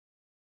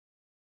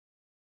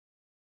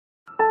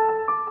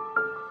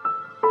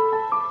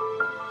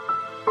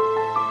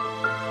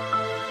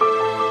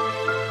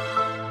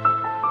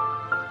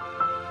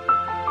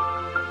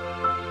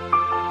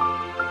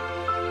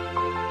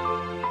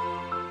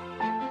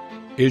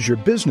Is your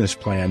business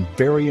plan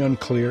very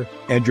unclear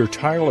and you're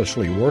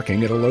tirelessly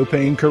working at a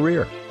low-paying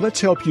career? Let's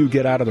help you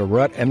get out of the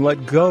rut and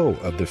let go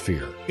of the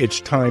fear.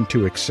 It's time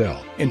to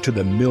excel into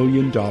the $1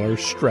 million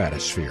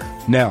stratosphere.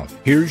 Now,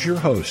 here's your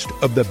host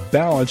of The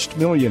Balanced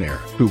Millionaire,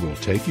 who will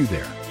take you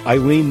there,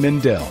 Eileen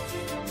Mindell.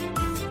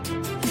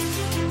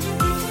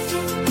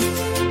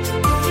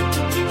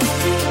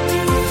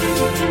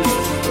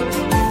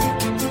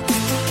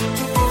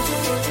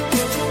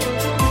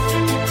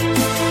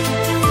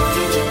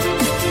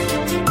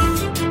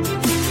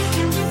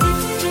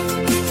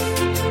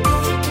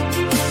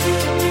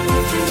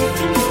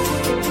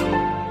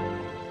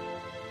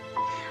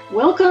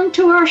 Welcome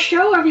to our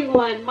show,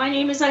 everyone. My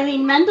name is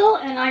Eileen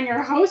Mindell, and I'm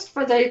your host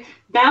for The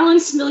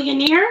Balanced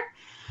Millionaire.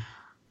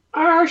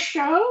 Our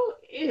show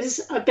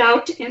is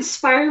about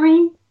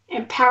inspiring,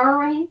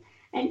 empowering,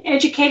 and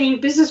educating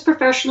business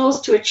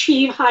professionals to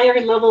achieve higher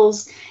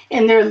levels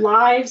in their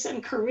lives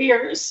and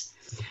careers.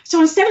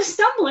 So instead of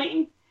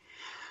stumbling,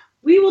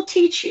 we will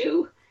teach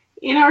you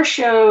in our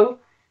show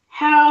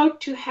how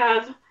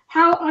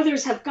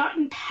others have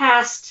gotten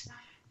past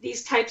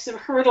these types of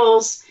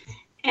hurdles.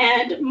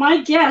 And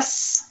my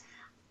guests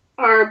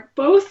are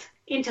both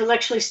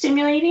intellectually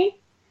stimulating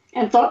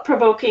and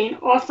thought-provoking,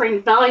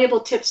 offering valuable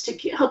tips to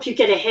help you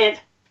get ahead.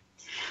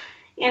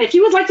 And if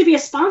you would like to be a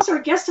sponsor or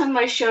guest on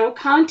my show,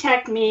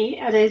 contact me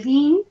at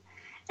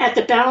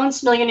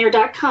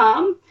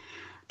Eileen@thebalancedmillionaire.com.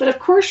 But of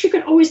course, you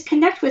can always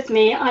connect with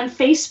me on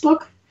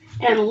Facebook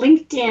and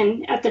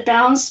LinkedIn at The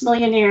Balanced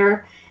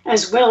Millionaire,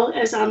 as well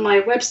as on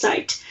my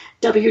website,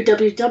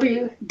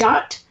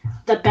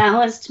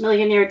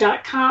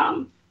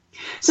 www.thebalancedmillionaire.com.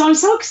 So I'm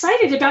so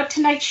excited about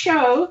tonight's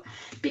show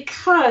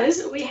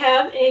because we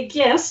have a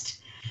guest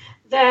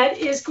that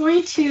is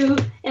going to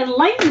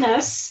enlighten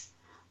us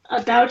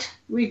about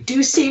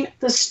reducing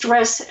the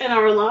stress in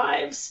our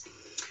lives.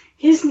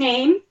 His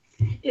name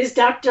is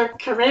Dr.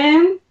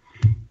 Kiran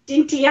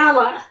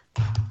Dintyala.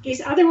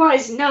 He's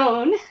otherwise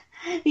known,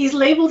 he's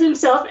labeled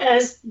himself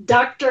as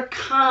Dr.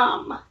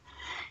 Calm.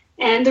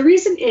 And the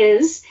reason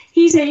is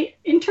he's an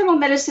internal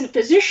medicine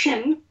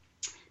physician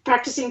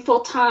practicing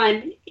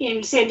full-time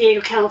in San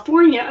Diego,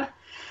 California,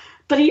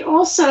 but he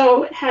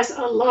also has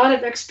a lot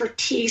of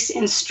expertise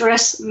in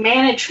stress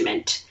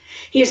management.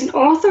 He is an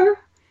author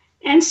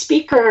and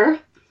speaker,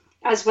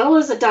 as well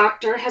as a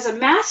doctor, has a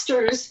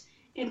master's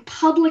in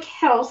public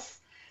health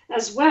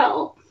as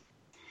well,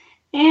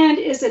 and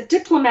is a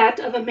diplomat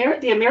of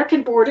the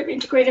American Board of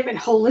Integrative and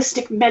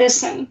Holistic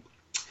Medicine.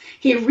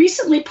 He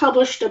recently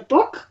published a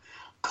book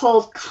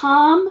called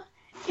Calm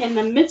in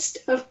the Midst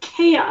of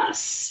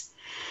Chaos.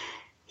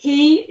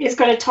 He is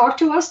going to talk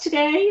to us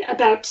today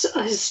about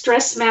his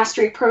stress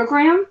mastery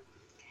program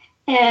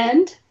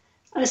and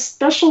a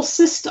special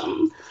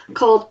system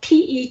called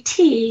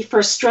PET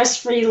for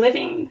stress-free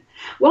living.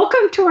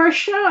 Welcome to our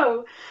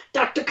show,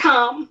 Dr.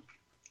 Calm.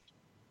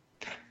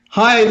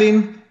 Hi,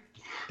 Eileen.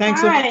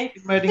 Thanks so much for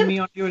inviting me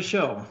on your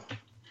show.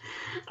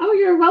 Oh,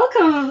 you're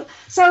welcome.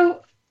 So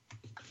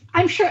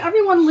I'm sure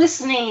everyone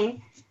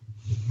listening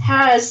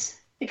has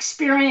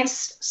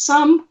experienced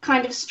some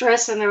kind of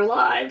stress in their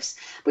lives.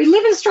 We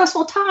live in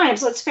stressful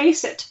times, let's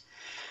face it.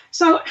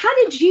 So how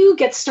did you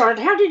get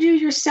started? How did you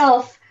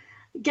yourself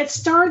get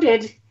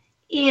started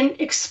in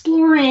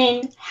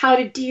exploring how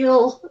to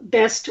deal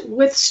best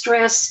with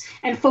stress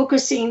and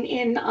focusing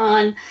in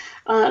on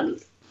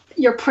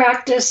your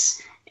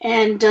practice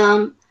and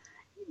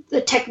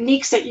the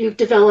techniques that you've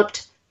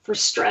developed for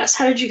stress?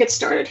 How did you get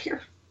started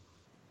here?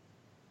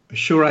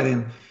 Sure,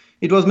 Eileen.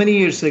 It was many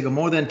years ago,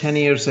 more than 10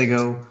 years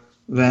ago,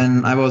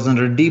 when I was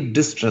under deep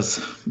distress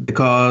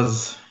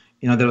because,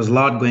 there was a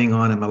lot going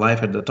on in my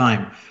life at the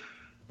time.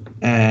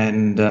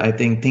 And I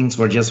think things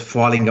were just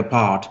falling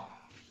apart.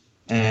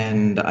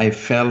 And I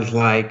felt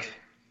like,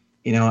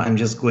 I'm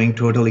just going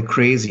totally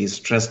crazy,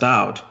 stressed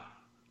out.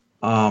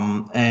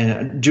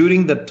 And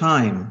during that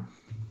time,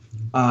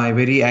 I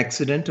very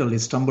accidentally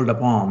stumbled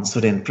upon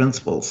certain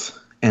principles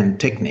and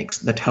techniques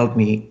that helped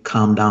me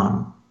calm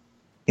down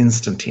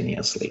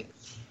instantaneously.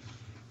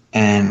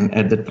 And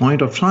at that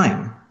point of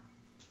time,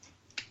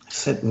 I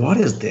said, what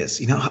is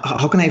this?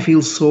 How can I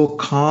feel so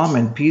calm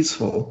and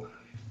peaceful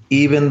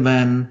even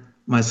when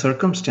my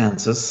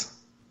circumstances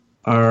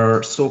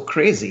are so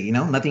crazy?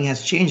 Nothing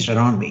has changed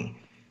around me.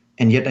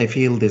 And yet I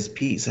feel this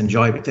peace and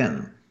joy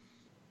within.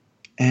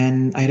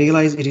 And I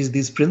realized it is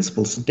these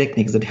principles and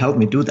techniques that help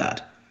me do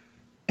that.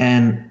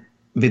 And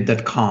with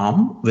that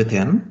calm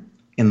within,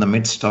 in the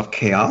midst of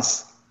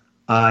chaos,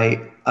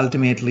 I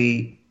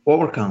ultimately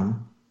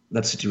overcome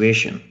that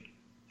situation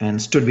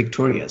and stood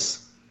victorious.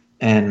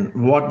 And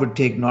what would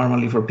take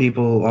normally for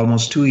people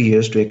almost 2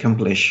 years to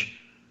accomplish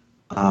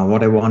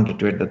what I wanted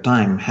to at the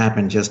time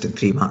happened just in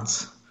 3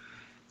 months.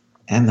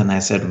 And then I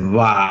said,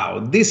 wow,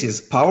 this is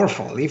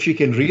powerful. If you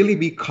can really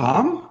be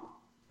calm,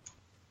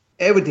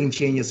 everything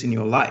changes in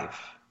your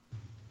life.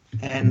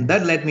 And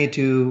that led me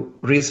to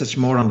research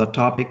more on the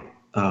topic,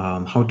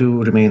 how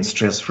to remain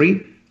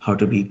stress-free, how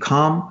to be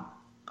calm,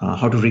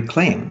 how to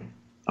reclaim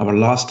our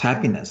lost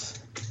happiness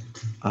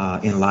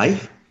in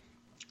life.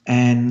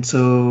 And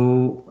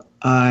so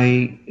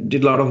I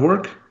did a lot of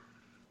work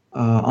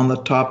on the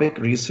topic,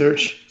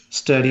 research,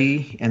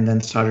 study, and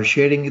then started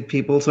sharing with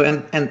people. So,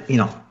 and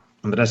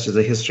and the rest is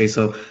the history.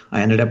 So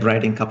I ended up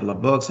writing a couple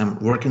of books. I'm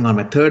working on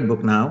my third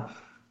book now,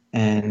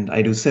 and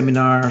I do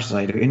seminars,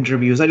 I do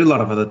interviews, I do a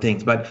lot of other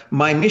things. But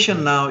my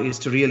mission now is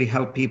to really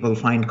help people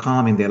find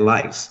calm in their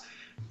lives,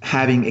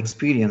 having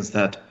experienced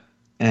that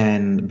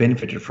and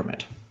benefited from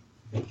it.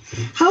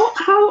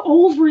 How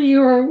old were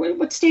you, or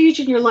what stage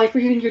in your life were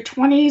you, in your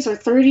 20s or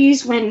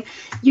 30s, when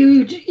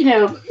you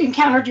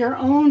encountered your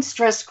own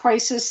stress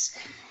crisis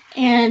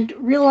and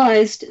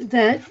realized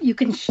that you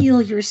can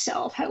heal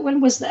yourself? When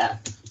was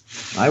that?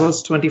 I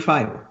was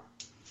 25.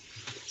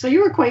 So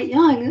you were quite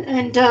young,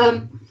 and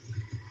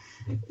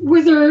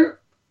was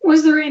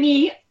there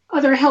any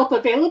other help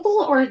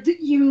available, or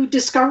you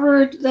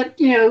discovered that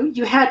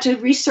you had to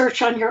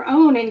research on your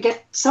own and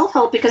get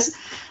self-help? Because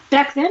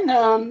back then,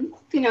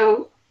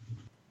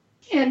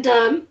 and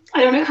I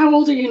don't know, how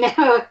old are you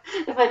now,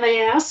 if I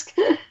may ask?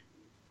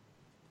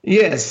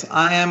 Yes,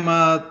 I am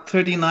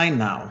 39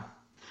 now.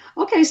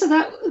 Okay, so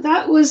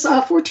that was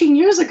 14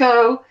 years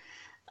ago.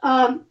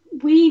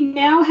 We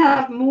now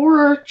have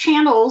more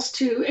channels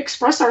to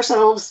express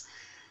ourselves,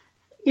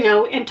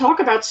 and talk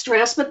about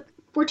stress. But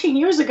 14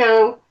 years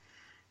ago,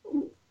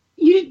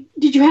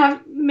 did you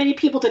have many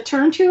people to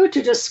turn to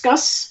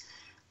discuss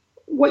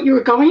what you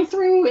were going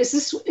through? Is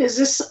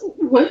this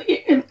what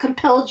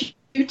compelled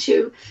you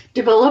to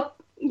develop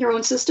your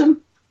own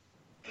system?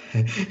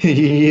 At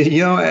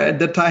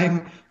the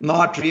time,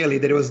 not really.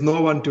 There was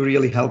no one to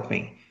really help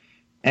me,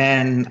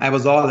 and I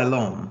was all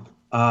alone.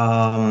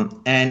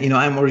 And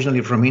I'm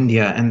originally from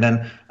India, and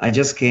then I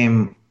just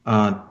came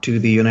to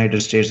the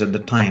United States at the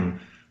time,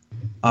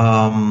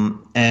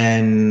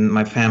 and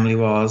my family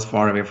was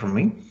far away from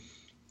me.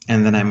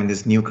 And then I'm in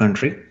this new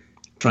country,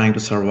 trying to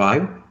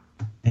survive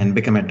and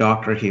become a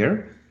doctor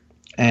here.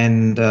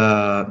 And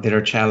there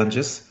are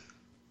challenges.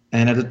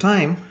 And at the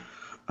time,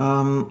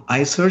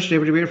 I searched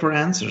everywhere for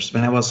answers.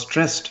 When I was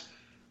stressed,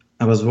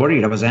 I was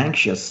worried, I was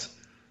anxious.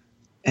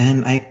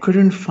 And I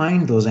couldn't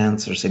find those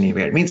answers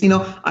anywhere. It means,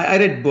 I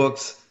read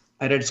books,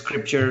 I read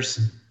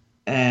scriptures,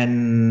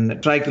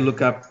 and tried to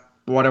look up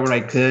whatever I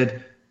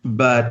could,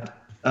 but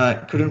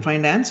couldn't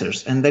find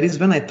answers. And that is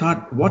when I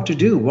thought, what to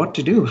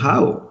do,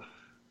 how?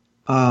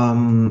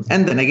 And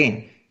then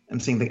again, I'm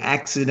saying that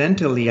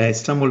accidentally I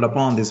stumbled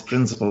upon these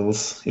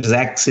principles. It is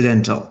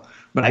accidental,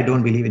 but I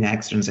don't believe in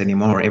accidents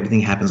anymore. Everything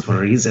happens for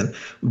a reason.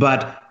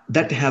 But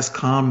that has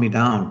calmed me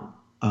down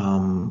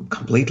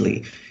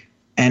completely.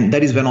 And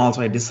that is when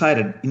also I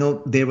decided,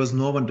 there was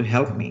no one to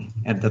help me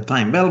at the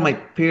time. Well, my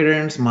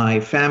parents, my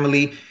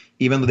family,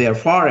 even though they are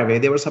far away,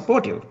 they were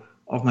supportive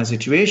of my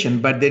situation,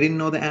 but they didn't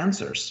know the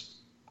answers.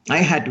 I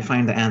had to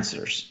find the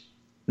answers.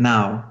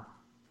 Now,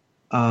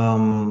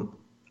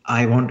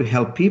 I want to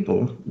help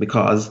people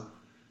because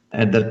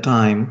at that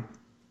time,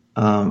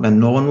 when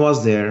no one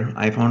was there,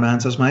 I found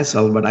answers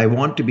myself, but I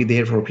want to be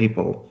there for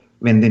people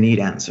when they need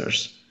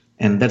answers.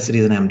 And that's the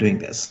reason I'm doing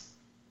this.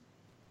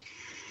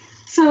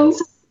 So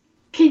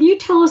can you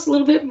tell us a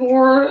little bit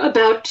more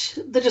about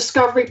the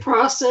discovery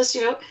process,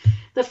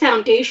 the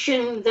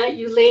foundation that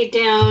you laid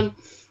down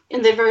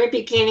in the very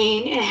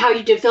beginning and how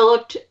you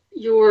developed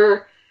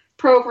your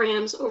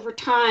programs over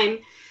time?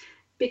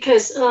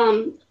 Because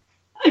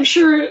I'm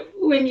sure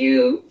when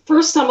you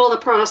first stumbled on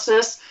the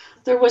process,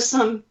 there was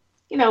some,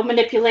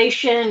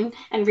 manipulation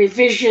and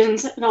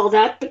revisions and all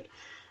that. But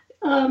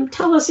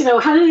tell us,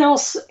 how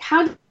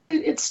did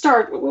it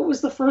start? What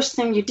was the first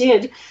thing you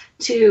did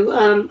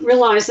to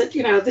realize that,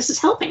 this is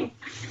helping?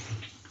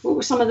 What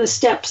were some of the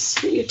steps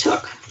that you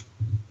took?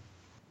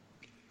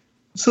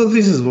 So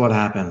this is what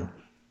happened.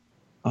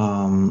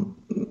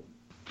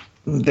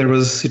 There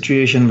was a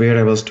situation where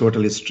I was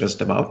totally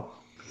stressed about,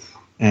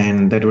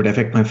 and that would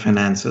affect my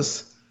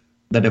finances,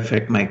 that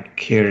affect my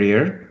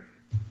career,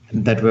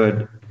 that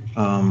would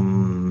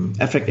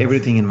affect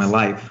everything in my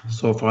life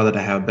so far that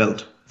I have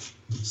built.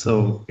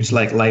 So it's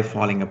like life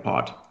falling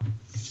apart.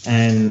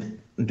 And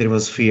there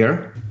was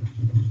fear,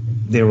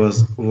 there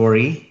was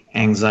worry,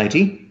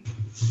 anxiety,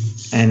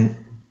 and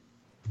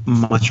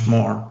much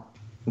more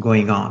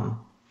going on.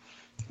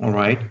 All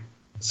right.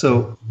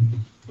 So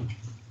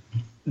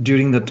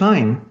during the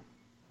time,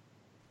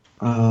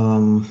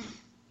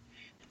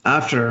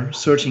 after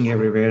searching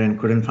everywhere and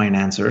couldn't find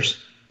answers,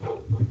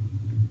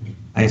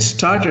 I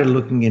started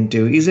looking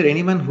into, is there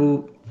anyone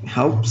who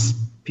helps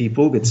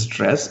people with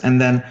stress? And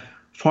then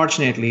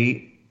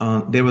fortunately,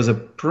 there was a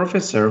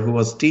professor who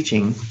was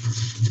teaching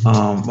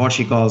what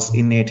she calls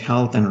innate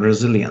health and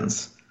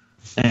resilience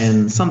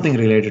and something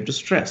related to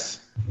stress.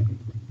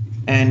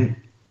 And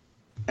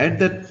at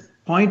that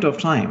point of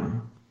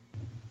time,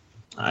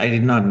 I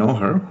did not know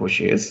her, who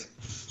she is,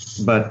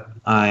 but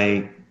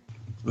I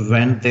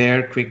went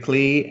there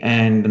quickly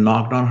and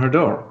knocked on her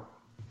door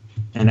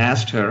and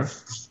asked her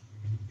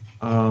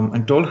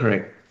and told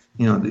her,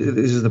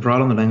 this is the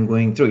problem that I'm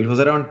going through. It was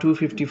around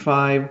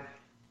 2:55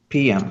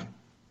 p.m.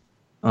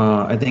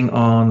 I think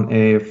on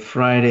a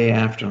Friday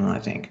afternoon, I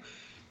think.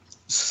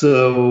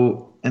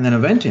 So And then I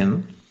went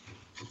in,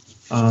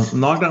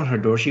 knocked on her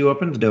door. She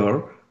opened the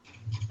door,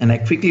 and I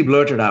quickly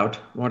blurted out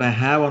what I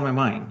have on my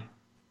mind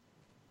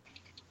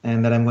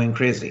and that I'm going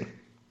crazy.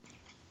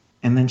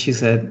 And then she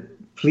said,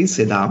 please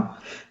sit down.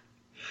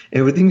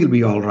 Everything will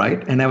be all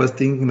right. And I was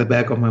thinking in the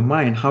back of my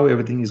mind how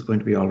everything is going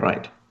to be all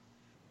right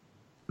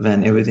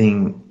when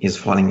everything is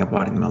falling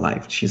apart in my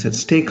life. She said,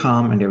 stay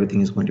calm and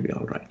everything is going to be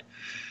all right.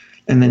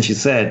 And then she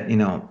said,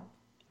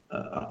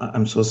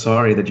 I'm so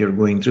sorry that you're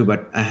going through,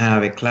 but I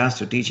have a class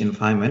to teach in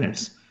 5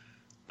 minutes.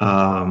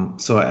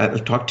 So I'll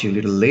talk to you a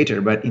little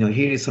later, but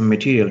here is some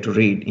material to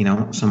read,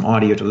 some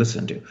audio to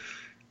listen to.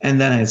 And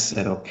then I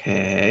said,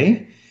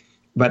 okay,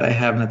 but I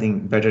have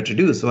nothing better to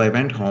do. So I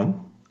went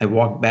home. I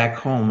walked back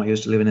home. I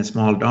used to live in a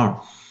small dorm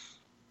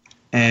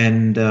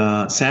and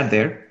sat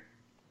there.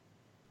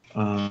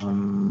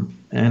 And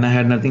I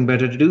had nothing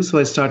better to do. So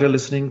I started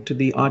listening to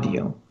the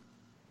audio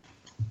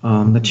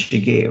that she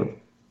gave.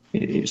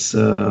 It's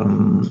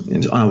on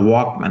a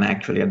Walkman,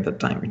 actually, at the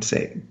time. It's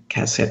a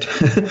cassette.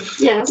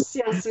 Yes.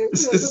 It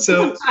was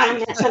so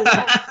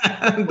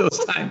time.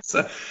 those times.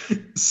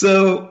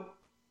 So,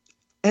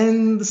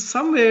 and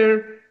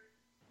somewhere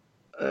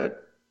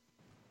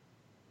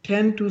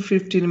 10 to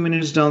 15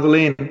 minutes down the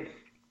lane,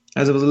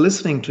 as I was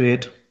listening to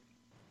it,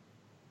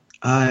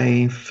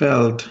 I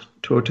felt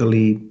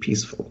totally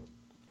peaceful.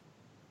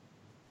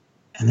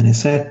 And then I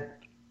said,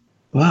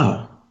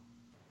 wow,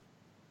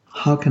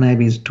 how can I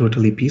be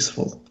totally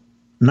peaceful?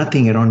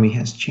 Nothing around me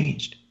has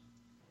changed.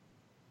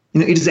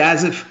 It is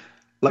as if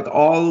like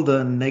all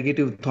the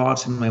negative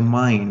thoughts in my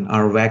mind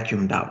are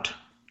vacuumed out.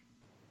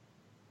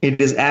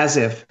 It is as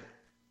if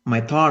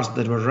my thoughts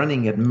that were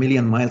running at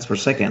 1,000,000 miles per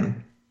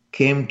second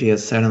came to a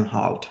sudden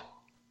halt,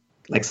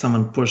 like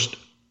someone pushed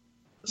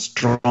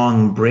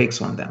strong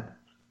brakes on them.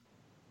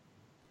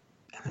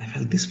 And I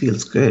felt, this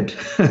feels good.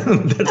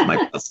 That's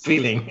my first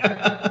feeling.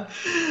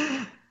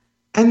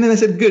 And then I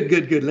said,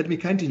 good. Let me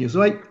continue.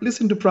 So I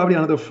listened to probably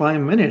another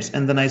 5 minutes,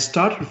 and then I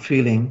started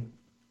feeling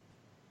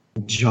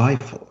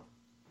joyful.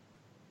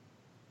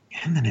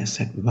 And then I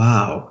said,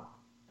 wow,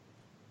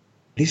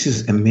 this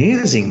is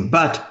amazing,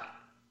 but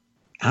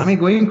am I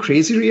going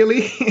crazy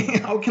really?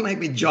 How can I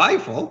be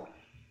joyful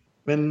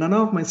when none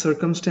of my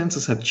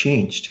circumstances have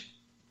changed?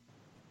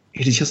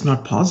 It is just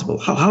not possible.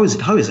 How is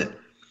it?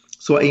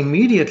 So I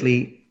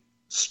immediately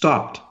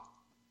stopped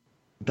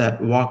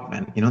that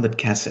Walkman, that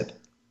cassette.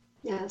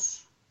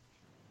 Yes.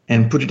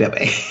 And put it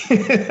away.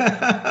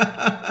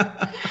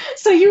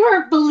 So you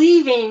weren't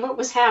believing what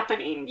was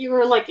happening. You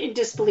were like in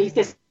disbelief.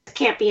 This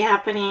can't be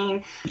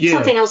happening. Yeah.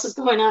 Something else is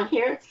going on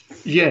here.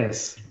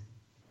 Yes.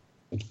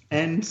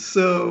 And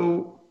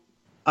so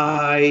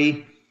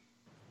I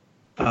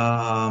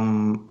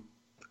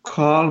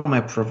called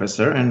my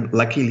professor, and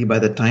luckily by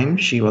the time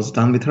she was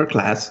done with her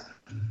class,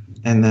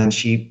 and then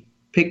she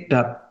picked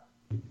up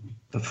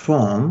the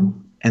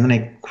phone, and then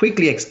I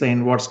quickly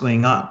explained what's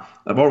going on,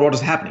 about what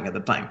was happening at the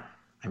time.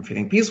 I'm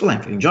feeling peaceful,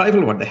 I'm feeling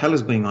joyful, what the hell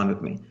is going on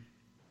with me?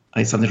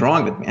 Is something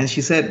wrong with me? And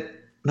she said,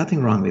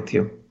 nothing wrong with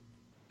you.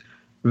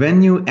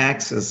 When you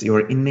access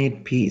your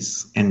innate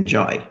peace and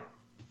joy,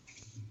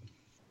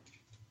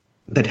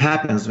 that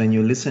happens when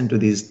you listen to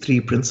these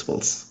 3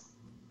 principles.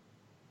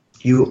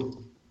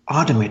 You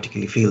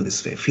automatically feel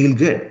this way, feel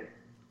good.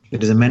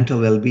 There is a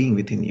mental well-being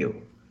within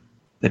you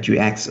that you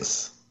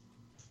access.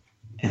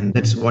 And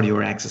that's what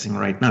you're accessing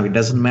right now. It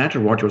doesn't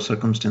matter what your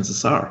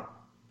circumstances are.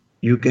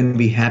 You can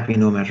be happy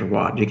no matter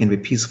what. You can be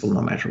peaceful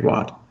no matter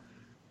what.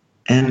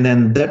 And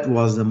then that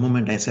was the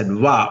moment I said,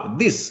 wow,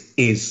 this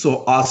is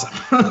so awesome.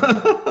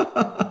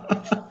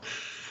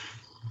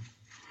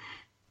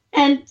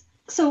 And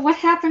so what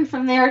happened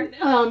from there?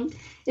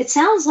 It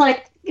sounds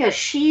like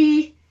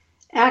she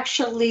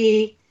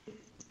actually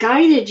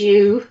guided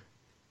you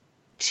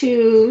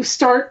to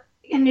start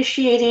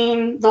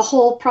initiating the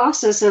whole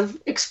process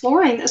of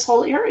exploring this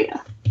whole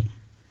area.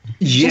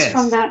 Yes. Just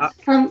from that,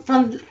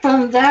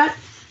 from that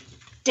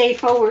day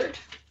forward.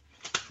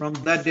 From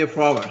that day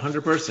forward,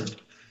 100%.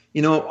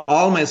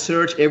 All my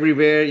search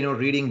everywhere,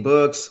 reading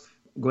books,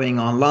 going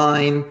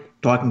online,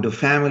 talking to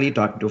family,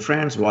 talking to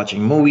friends,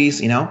 watching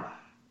movies, or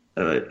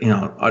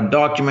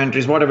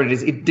documentaries, whatever it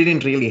is, it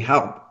didn't really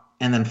help.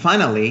 And then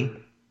finally,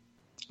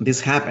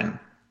 this happened,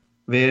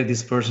 where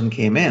this person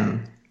came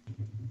in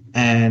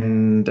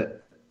and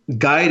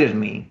guided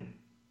me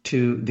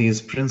to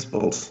these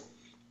principles.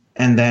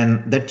 And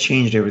then that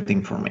changed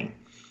everything for me.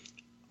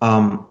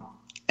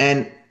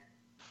 And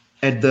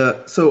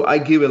so I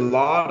give a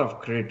lot of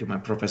credit to my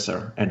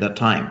professor at that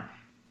time,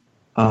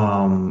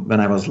 when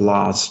I was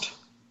lost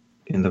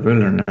in the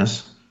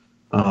wilderness,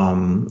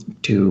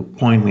 to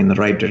point me in the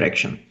right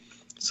direction.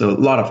 So a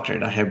lot of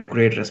credit. I have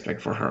great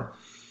respect for her.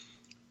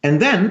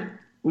 And then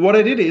what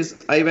I did is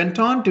I went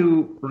on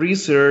to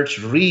research,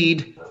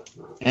 read,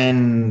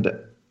 and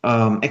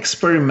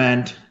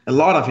experiment, a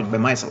lot of it by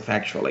myself,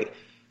 actually.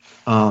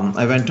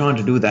 I went on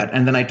to do that.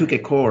 And then I took a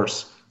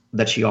course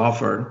that she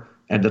offered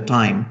at the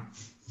time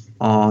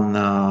on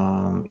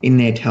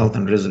innate health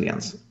and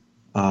resilience.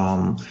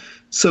 And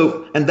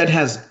that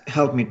has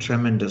helped me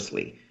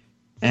tremendously.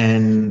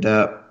 And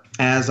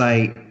as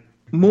I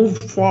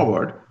moved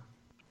forward,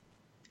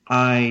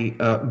 I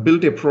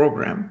built a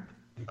program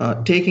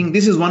taking,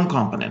 this is one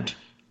component,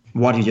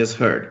 what you just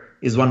heard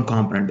is one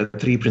component, the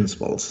three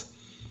principles.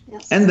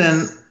 Yes. And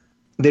then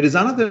there is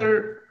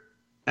another,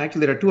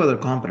 actually there are two other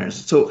components.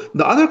 So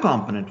the other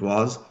component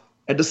was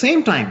at the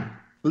same time,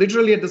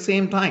 literally at the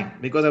same time,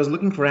 because I was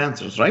looking for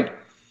answers, right?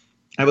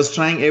 I was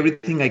trying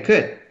everything I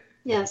could.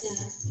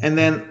 Yes. And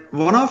then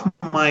one of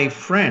my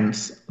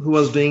friends who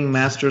was doing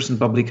masters in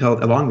public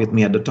health along with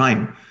me at the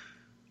time,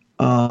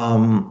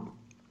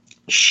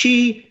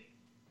 she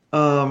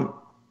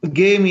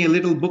gave me a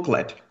little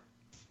booklet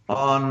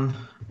on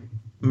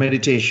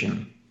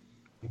meditation.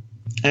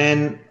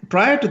 And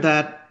prior to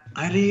that,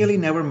 I really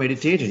never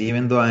meditated,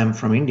 even though I am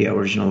from India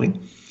originally.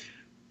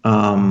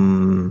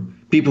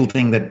 People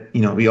think that,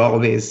 we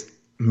always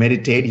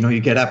meditate, you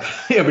get up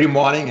every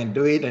morning and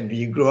do it, and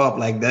you grow up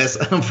like this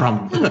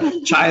from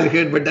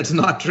childhood, but that's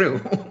not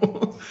true.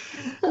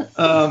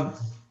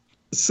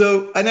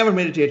 So I never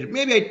meditated.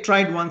 Maybe I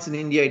tried once in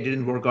India, it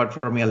didn't work out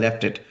for me, I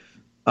left it.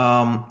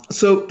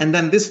 And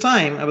then this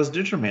time I was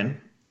determined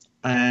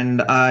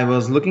and I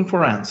was looking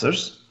for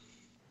answers.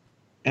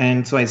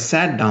 And so I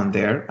sat down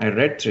there, I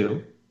read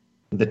through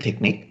the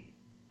technique,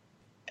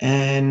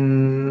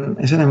 and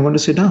I said, I'm going to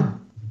sit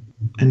down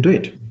and do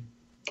it.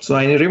 So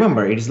I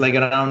remember it's like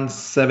around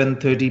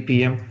 7:30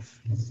 p.m.,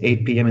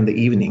 8 p.m. in the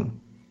evening.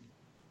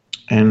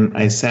 And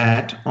I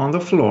sat on the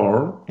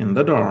floor in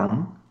the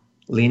dorm,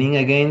 leaning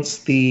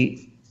against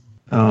the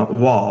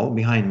wall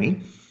behind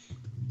me.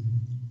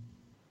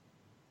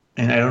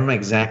 And I don't know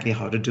exactly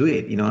how to do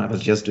it. I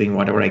was just doing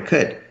whatever I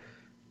could.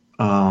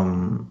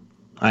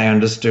 I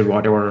understood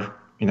whatever,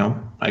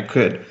 I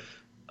could,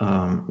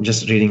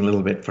 just reading a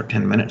little bit for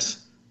 10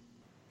 minutes.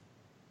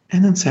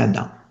 And then sat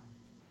down,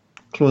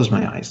 closed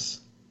my eyes,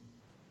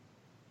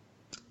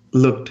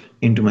 looked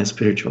into my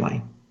spiritual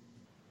eye,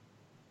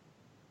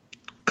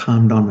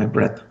 calmed down my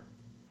breath,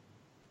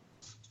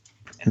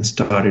 and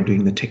started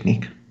doing the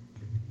technique.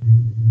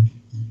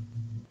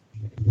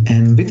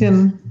 And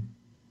within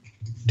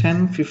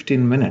 10-15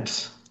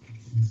 minutes,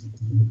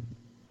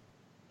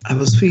 I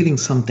was feeling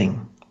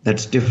something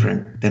that's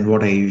different than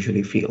what I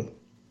usually feel.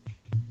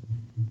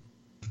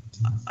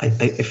 I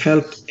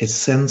felt a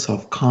sense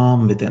of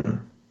calm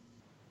within.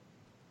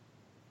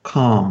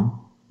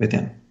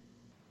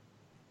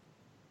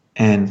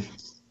 And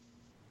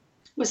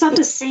was that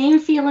the same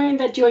feeling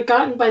that you had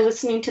gotten by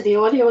listening to the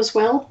audio as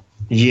well?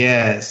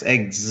 Yes,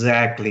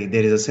 exactly.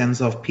 There is a sense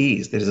of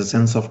peace. There is a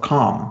sense of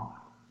calm.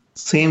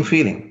 Same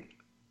feeling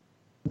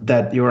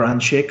that you're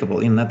unshakable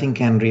and nothing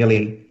can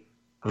really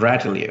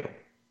rattle you.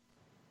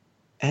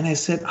 And I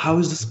said, how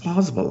is this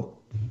possible?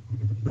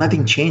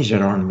 Nothing changed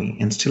around me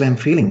and still I'm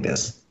feeling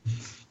this.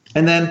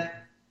 And then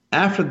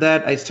after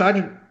that, I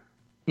started,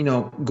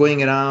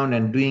 going around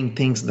and doing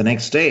things the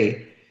next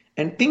day,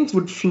 and things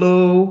would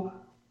flow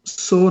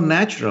so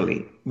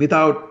naturally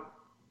without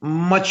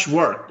much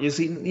work. You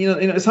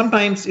see,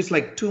 sometimes it's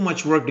like too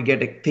much work to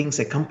get things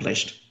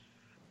accomplished.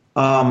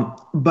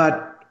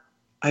 But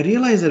I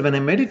realized that when I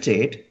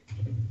meditate,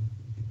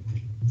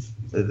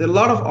 a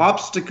lot of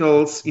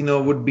obstacles,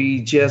 would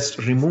be just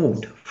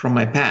removed from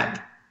my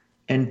path,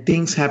 and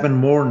things happen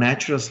more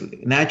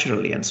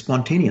naturally and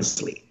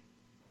spontaneously.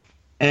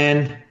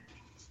 And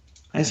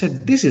I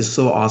said, this is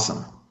so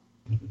awesome.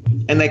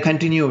 And I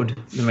continued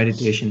the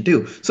meditation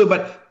too. So,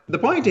 but the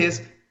point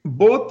is,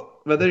 both,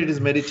 whether it is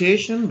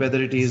meditation,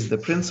 whether it is the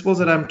principles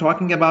that I'm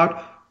talking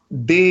about,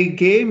 they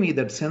gave me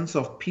that sense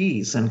of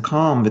peace and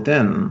calm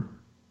within,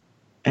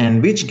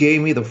 and which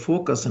gave me the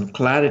focus and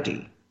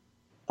clarity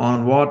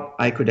on what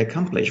I could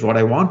accomplish, what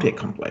I want to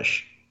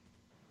accomplish.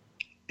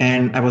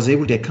 And I was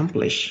able to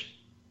accomplish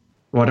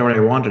whatever I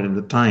wanted at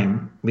the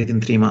time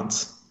within 3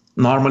 months.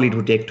 Normally it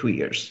would take 2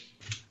 years.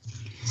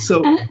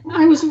 So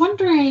I was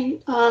wondering,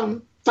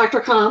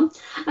 Dr. Kam,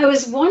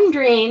 because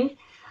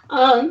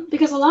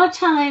a lot of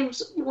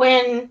times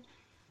when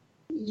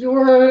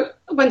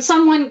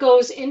someone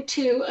goes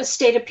into a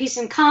state of peace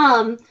and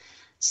calm,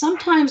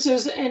 sometimes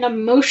there's an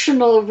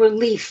emotional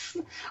relief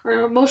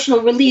or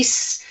emotional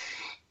release,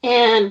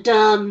 and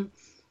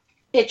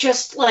it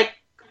just like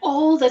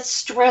all that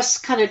stress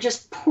kind of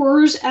just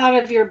pours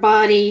out of your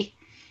body,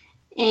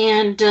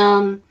 and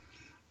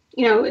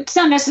it's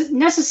not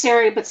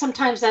necessary, but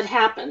sometimes that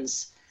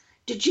happens.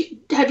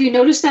 Have you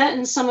noticed that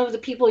in some of the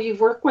people you've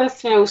worked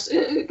with?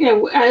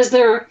 As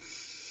they're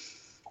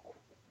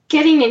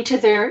getting into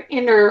their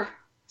inner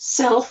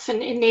self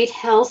and innate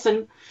health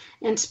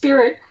and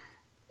spirit,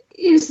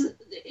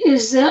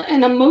 is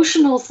an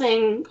emotional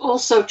thing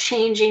also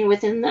changing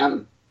within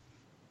them?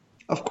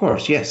 Of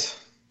course, yes.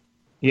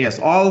 Yes,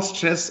 all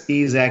stress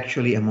is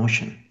actually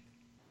emotion.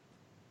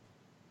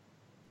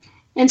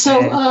 And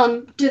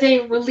so do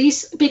they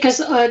release, because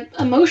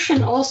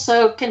emotion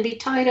also can be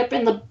tied up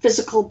in the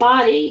physical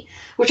body,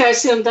 which I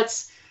assume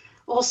that's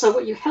also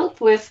what you help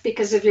with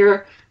because of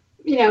your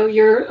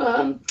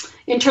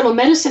internal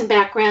medicine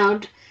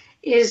background,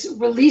 is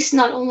released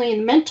not only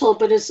in mental,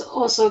 but is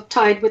also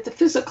tied with the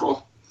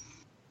physical.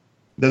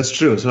 That's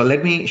true. So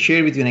let me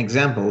share with you an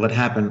example that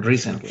happened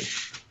recently.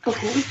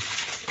 Okay.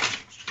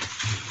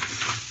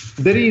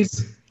 There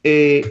is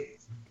a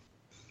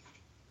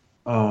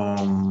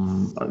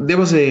there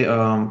was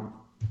a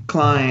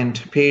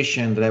client,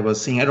 patient that I was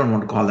seeing. I don't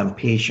want to call them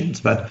patients,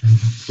 but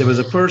there was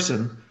a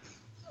person.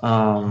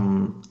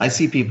 I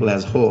see people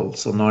as whole,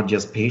 so not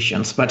just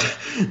patients, but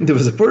there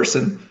was a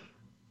person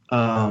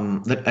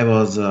that I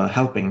was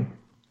helping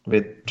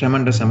with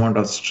tremendous amount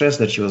of stress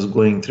that she was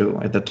going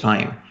through at the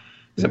time.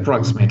 It was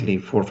approximately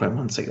 4 or 5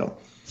 months ago.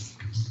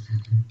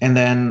 And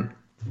then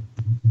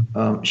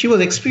she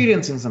was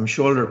experiencing some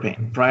shoulder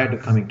pain prior to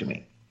coming to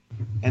me.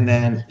 And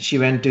then she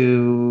went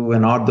to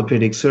an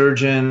orthopedic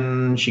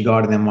surgeon, she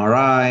got an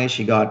MRI,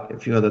 she got a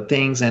few other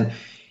things, and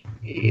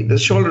the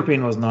shoulder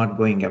pain was not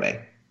going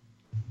away.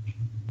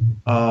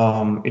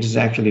 It is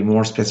actually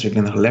more specific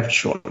in the left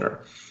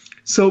shoulder.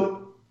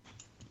 So,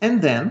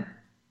 and then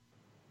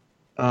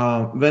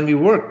when we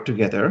worked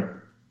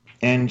together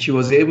and she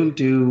was able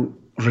to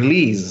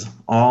release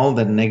all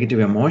that negative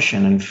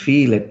emotion and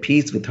feel at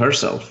peace with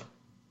herself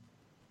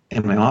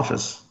in my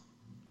office,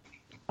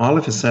 all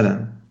of a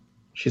sudden,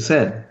 she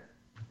said,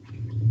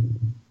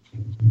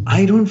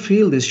 I don't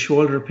feel this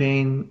shoulder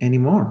pain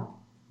anymore.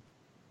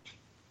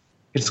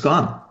 It's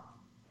gone.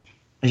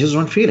 I just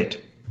don't feel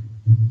it.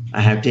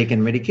 I have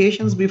taken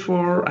medications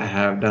before, I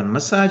have done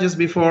massages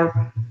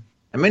before,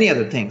 and many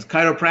other things,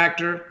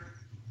 chiropractor,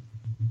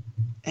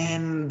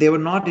 and they were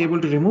not able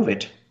to remove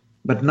it.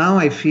 But now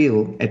I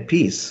feel at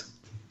peace.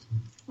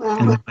 Wow.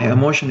 And my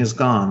emotion is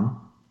gone.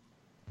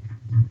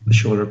 The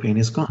shoulder pain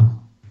is gone.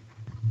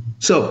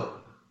 So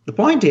the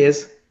point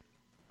is,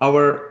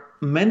 our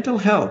mental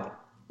health,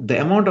 the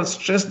amount of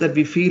stress that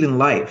we feel in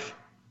life,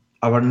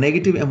 our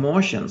negative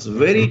emotions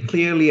very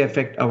clearly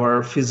affect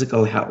our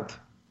physical health.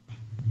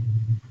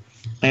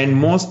 And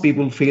most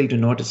people fail to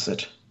notice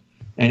it.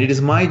 And it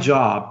is my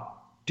job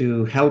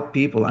to help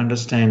people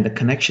understand the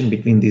connection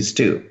between these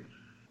two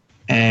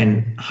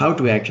and how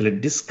to actually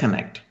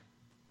disconnect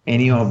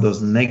any of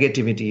those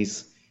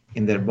negativities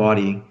in their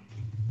body,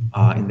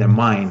 in their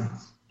mind,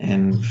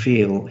 and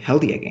feel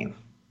healthy again.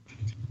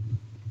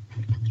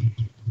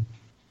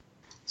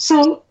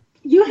 So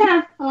you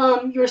have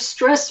your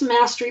stress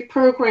mastery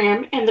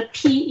program and the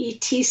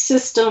PET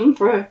system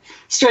for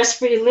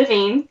stress-free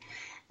living,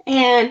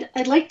 and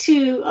I'd like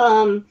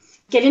to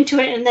get into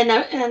it, and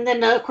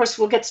then of course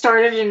we'll get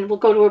started and we'll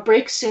go to a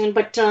break soon.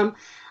 But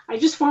I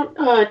just want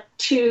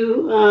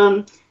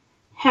to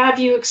have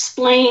you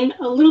explain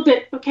a little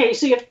bit. Okay,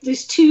 so you have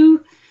these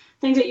two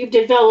things that you've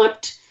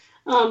developed.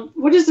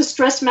 What is the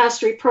stress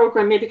mastery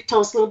program? Maybe you could tell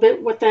us a little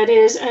bit what that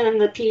is,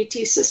 and the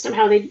PET system,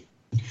 how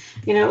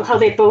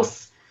they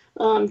both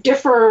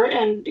differ,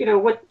 and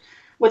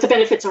what the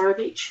benefits are of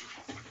each.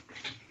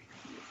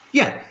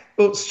 Yeah,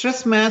 well,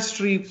 stress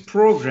mastery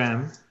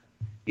program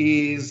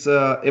is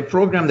a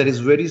program that is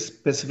very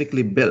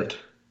specifically built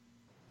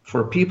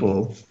for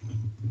people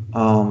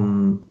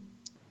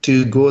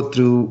to go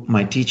through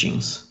my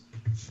teachings.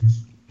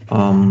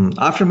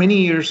 After many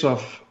years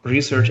of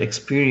research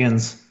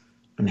experience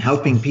and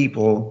helping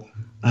people,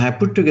 I have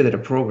put together a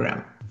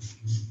program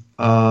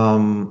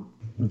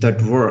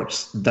that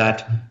works,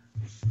 that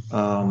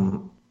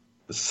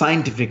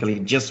scientifically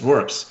just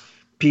works.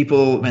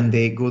 People, when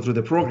they go through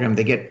the program,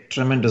 they get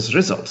tremendous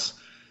results.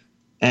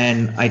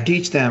 And I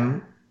teach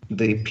them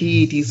the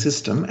PET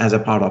system as a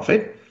part of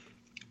it,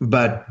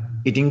 but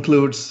it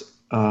includes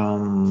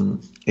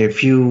a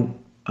few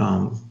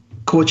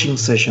coaching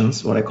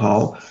sessions, what I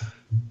call,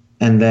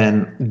 and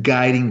then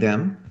guiding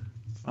them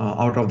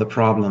out of the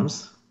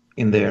problems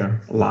in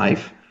their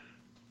life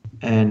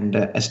and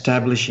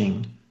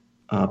establishing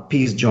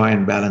peace, joy,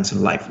 and balance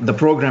in life. The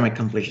program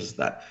accomplishes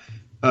that.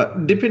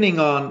 Depending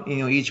on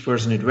each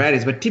person, it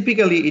varies, but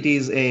typically it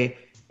is a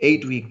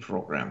 8-week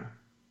program.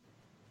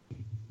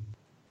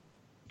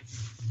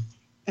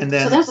 And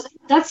then, so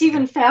that's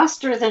even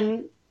faster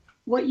than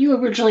what you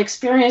originally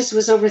experienced,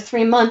 was over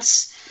 3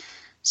 months.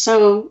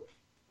 So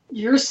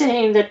you're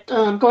saying that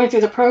going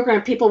through the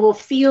program, people will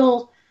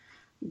feel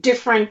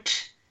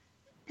different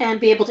and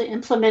be able to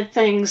implement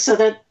things so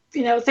that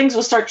things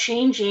will start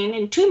changing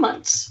in 2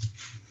 months.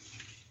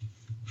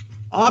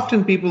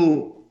 Often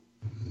people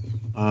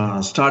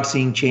start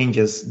seeing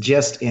changes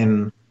just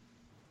in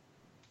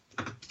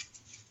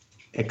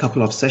a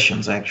couple of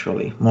sessions,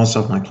 actually. Most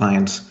of my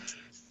clients,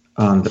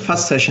 the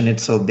first session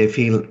itself, they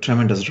feel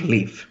tremendous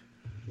relief.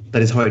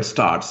 That is how it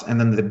starts. And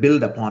then they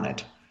build upon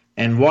it.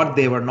 And what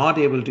they were not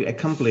able to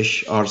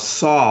accomplish or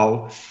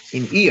solve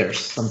in years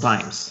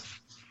sometimes,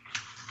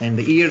 and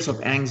the years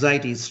of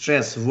anxiety,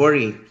 stress,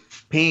 worry,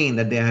 pain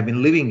that they have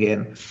been living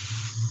in,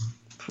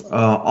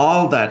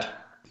 all that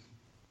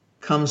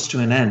comes to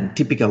an end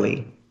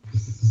typically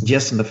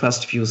just in the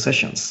first few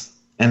sessions.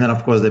 And then,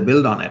 of course, they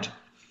build on it.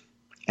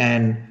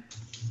 And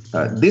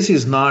this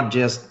is not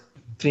just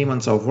 3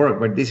 months of work,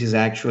 but this is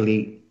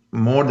actually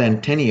more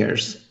than 10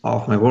 years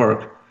of my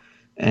work.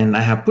 And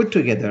I have put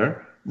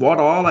together what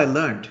all I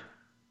learned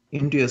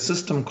into a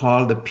system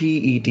called the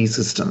PET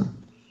system.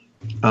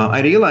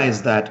 I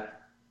realized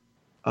that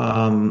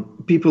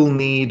people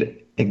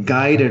need a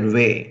guided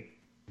way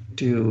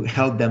to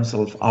help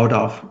themselves out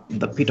of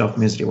the pit of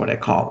misery, what I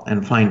call,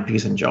 and find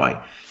peace and joy.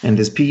 And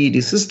this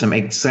PED system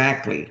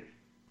exactly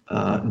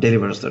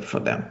delivers that for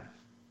them.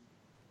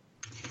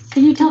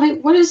 Can you tell me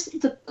what is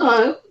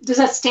does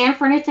that stand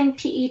for anything?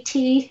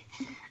 PET?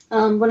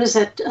 What does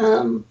that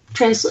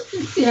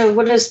translate?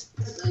 What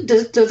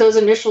do those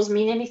initials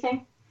mean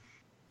anything?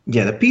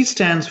 Yeah, the P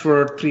stands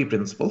for 3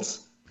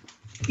 principles.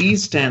 E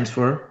stands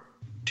for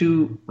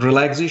 2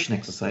 relaxation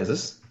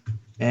exercises,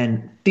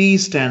 and T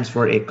stands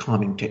for a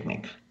calming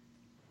technique.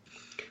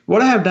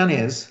 What I have done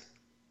is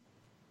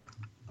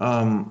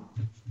I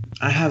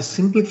have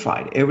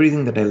simplified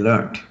everything that I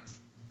learned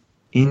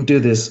into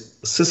this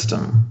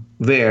system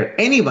where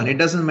anyone, it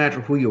doesn't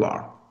matter who you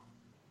are,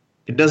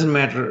 it doesn't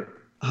matter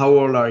how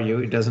old are you,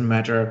 it doesn't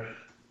matter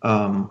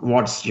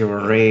what's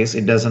your race,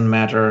 it doesn't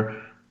matter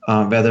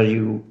whether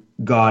you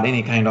got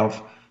any kind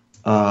of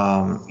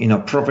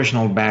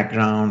professional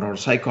background or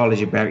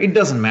psychology background, it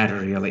doesn't matter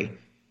really.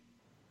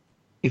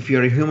 If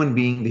you're a human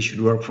being, this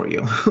should work for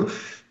you.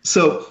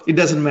 So it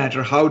doesn't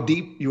matter how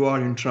deep you are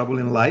in trouble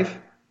in life.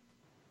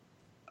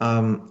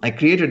 I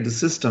created the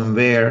system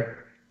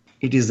where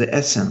it is the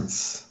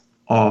essence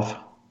of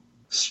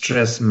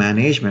stress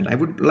management. I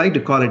would like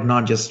to call it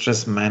not just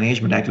stress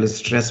management, actually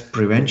stress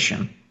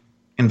prevention.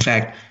 In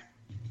fact,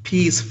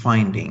 peace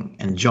finding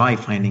and joy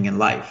finding in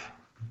life.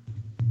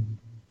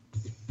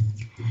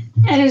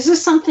 And is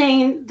this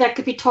something that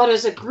could be taught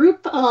as a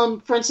group,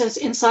 for instance,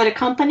 inside a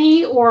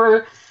company,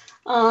 or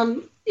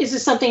is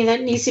this something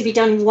that needs to be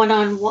done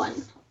one-on-one?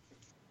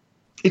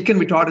 It can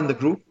be taught in the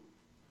group.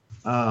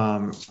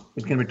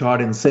 It can be taught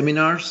in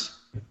seminars.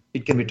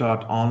 It can be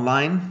taught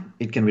online.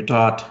 It can be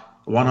taught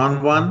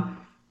one-on-one.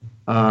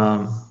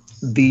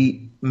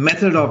 The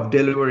method of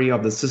delivery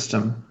of the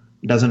system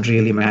doesn't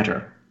really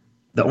matter.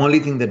 The only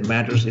thing that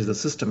matters is the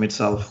system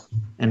itself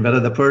and whether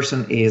the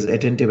person is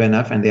attentive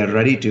enough and they are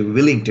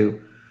willing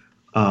to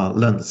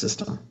learn the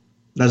system.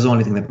 That's the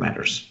only thing that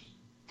matters.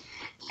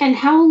 And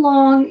how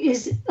long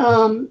is,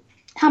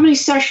 how many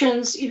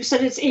sessions, you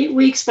said it's 8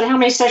 weeks, but how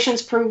many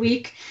sessions per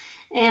week?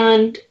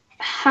 And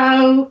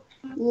how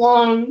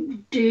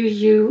long do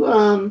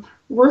you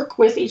work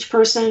with each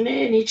person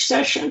in each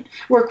session,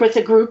 work with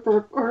a group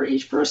or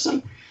each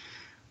person?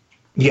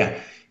 Yeah.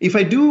 If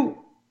I do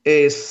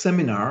a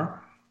seminar,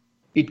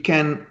 it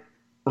can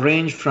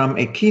range from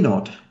a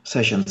keynote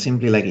session,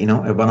 simply like, a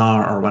 1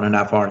 hour or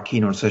 1.5 hour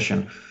keynote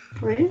session.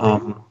 Right.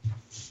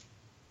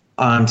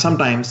 And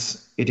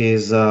sometimes it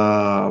is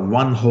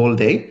 1 whole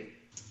day.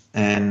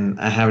 And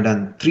I have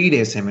done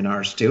 3-day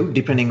seminars too,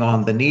 depending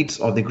on the needs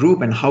of the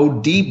group and how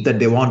deep that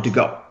they want to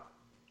go.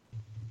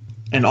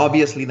 And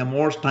obviously, the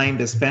more time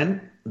they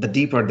spend, the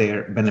deeper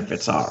their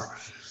benefits are.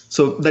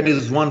 So that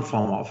is one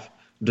form of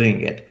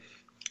doing it.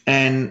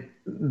 And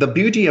the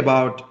beauty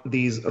about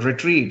these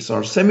retreats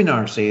or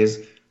seminars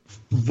is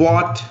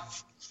what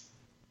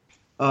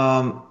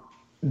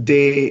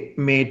they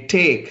may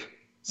take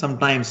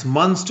sometimes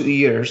months to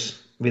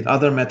years with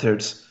other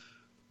methods.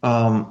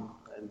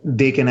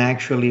 They can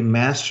actually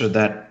master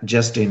that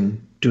just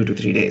in 2 to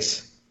 3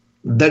 days.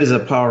 That is the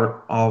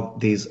power of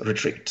these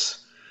retreats.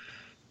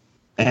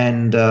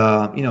 And,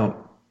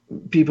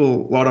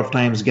 people a lot of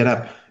times get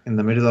up in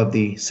the middle of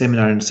the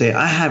seminar and say,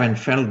 I haven't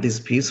felt this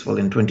peaceful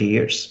in 20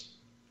 years.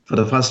 For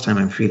the first time,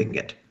 I'm feeling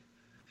it.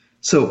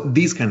 So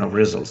these kind of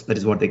results, that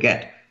is what they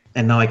get.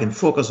 And now I can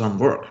focus on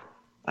work.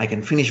 I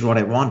can finish what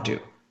I want to.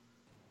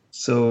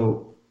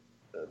 So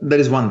that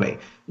is one way.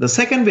 The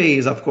second way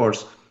is, of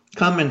course,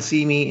 come and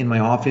see me in my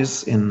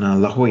office in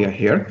La Jolla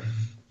here.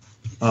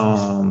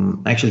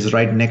 Actually, it's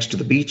right next to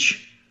the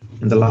beach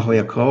in the La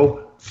Jolla Cove.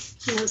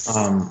 Yes.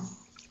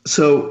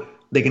 So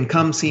they can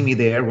come see me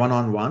there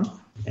one-on-one.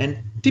 And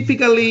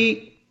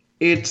typically,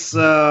 it's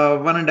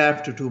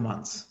 1.5 to 2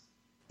 months.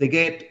 They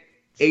get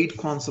 8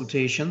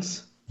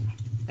 consultations,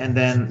 and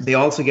then they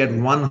also get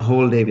 1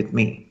 whole day with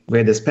me,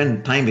 where they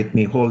spend time with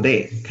me whole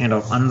day, kind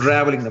of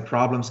unraveling the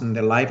problems in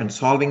their life and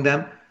solving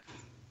them,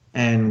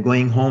 and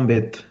going home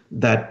with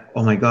that,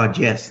 oh my God,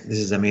 yes, this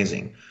is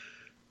amazing.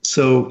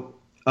 So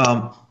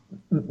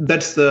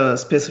that's the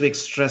specific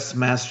stress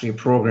mastery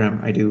program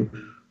I do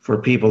for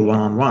people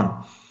one-on-one.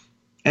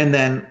 And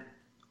then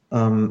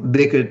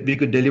we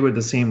could deliver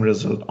the same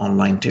result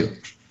online too.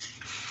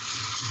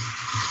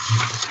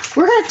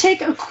 We're going to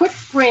take a quick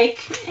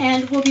break,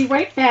 and we'll be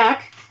right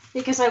back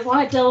because I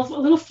want to delve a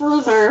little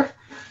further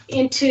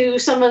into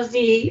some of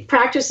the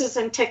practices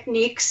and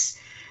techniques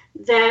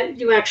that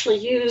you actually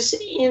use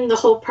in the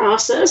whole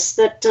process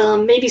that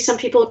maybe some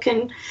people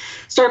can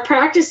start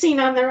practicing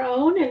on their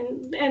own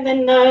and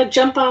then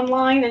jump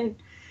online and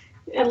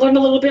learn a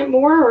little bit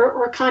more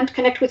or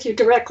connect with you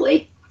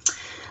directly.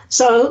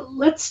 So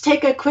let's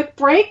take a quick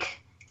break,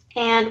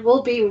 and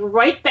we'll be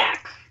right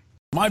back.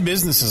 My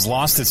business has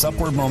lost its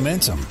upward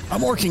momentum.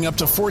 I'm working up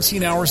to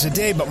 14 hours a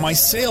day, but my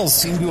sales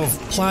seem to have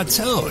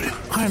plateaued.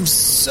 I'm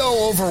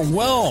so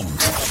overwhelmed.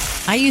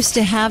 I used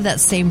to have that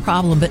same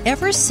problem, but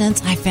ever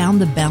since I found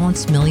the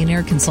Balanced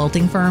Millionaire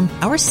consulting firm,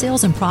 our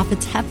sales and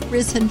profits have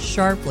risen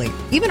sharply.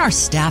 Even our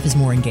staff is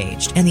more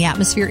engaged, and the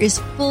atmosphere is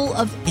full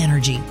of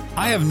energy.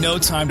 I have no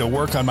time to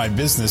work on my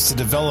business to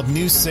develop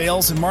new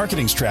sales and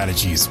marketing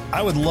strategies.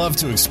 I would love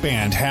to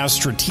expand, have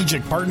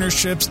strategic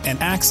partnerships,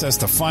 and access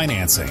to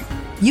financing.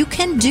 You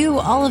can do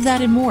all of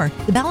that and more.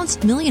 The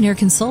Balanced Millionaire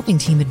Consulting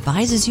Team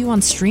advises you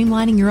on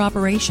streamlining your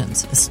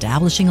operations,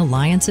 establishing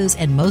alliances,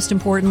 and most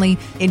importantly,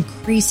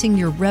 increasing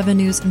your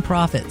revenues and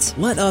profits.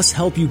 Let us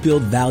help you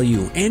build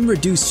value and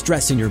reduce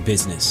stress in your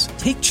business.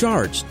 Take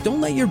charge. Don't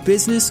let your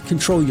business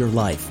control your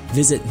life.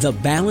 Visit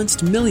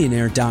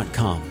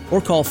thebalancedmillionaire.com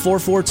or call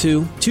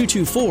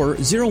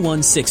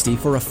 442-224-0160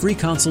 for a free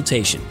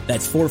consultation.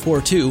 That's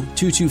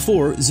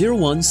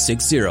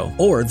 442-224-0160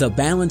 or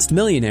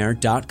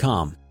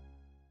thebalancedmillionaire.com.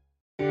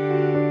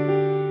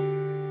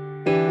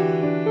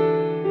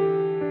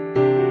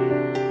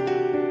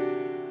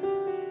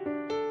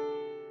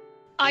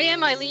 I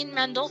am Eileen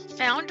Mendel,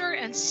 founder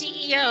and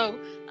CEO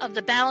of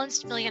The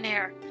Balanced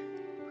Millionaire.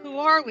 Who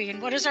are we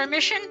and what is our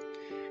mission?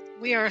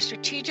 We are a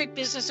strategic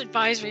business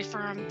advisory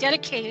firm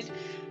dedicated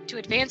to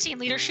advancing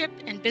leadership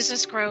and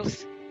business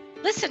growth.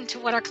 Listen to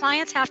what our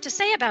clients have to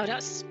say about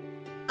us.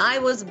 I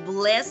was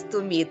blessed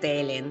to meet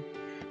Eileen.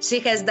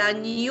 She has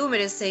done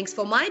numerous things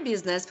for my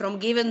business, from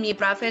giving me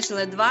professional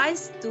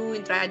advice to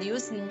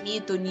introducing me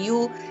to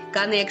new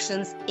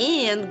connections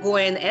and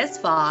going as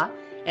far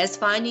as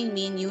finding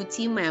me new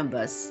team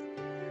members.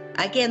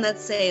 I cannot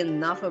say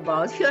enough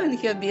about her and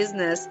her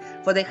business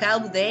for the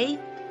help they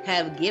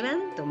have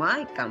given to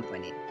my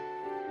company.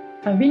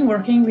 I've been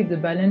working with the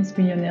Balanced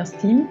Millionaires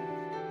team.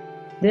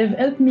 They've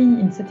helped me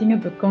in setting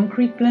up a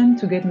concrete plan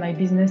to get my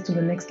business to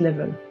the next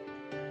level.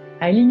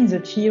 Eileen is a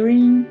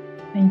cheering,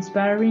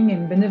 inspiring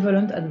and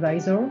benevolent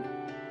advisor.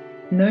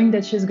 Knowing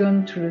that she's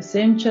gone through the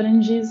same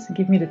challenges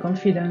gives me the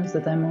confidence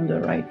that I'm on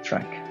the right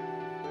track.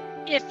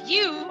 If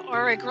you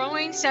are a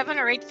growing 7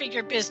 or 8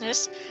 figure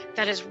business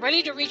that is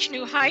ready to reach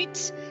new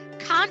heights,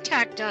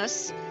 contact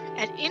us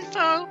at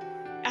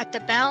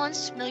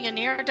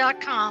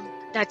info@thebalancedmillionaire.com.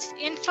 That's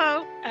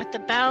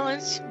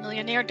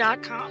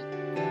info@thebalancedmillionaire.com.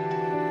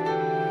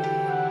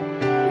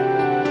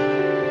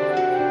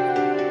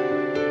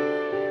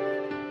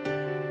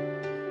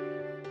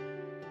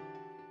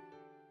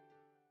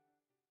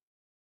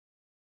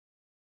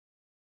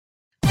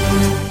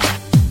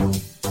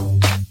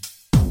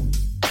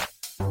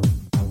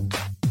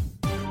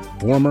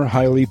 Former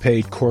highly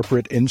paid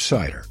corporate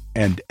insider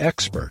and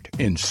expert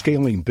in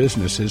scaling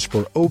businesses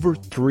for over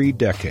 3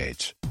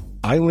 decades,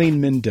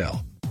 Eileen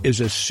Mendel is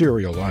a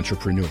serial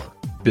entrepreneur,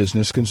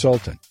 business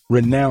consultant,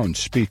 renowned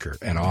speaker,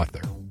 and author.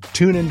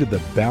 Tune into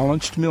The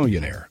Balanced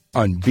Millionaire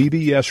on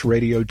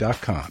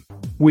bbsradio.com,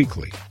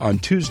 weekly on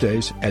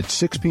Tuesdays at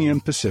 6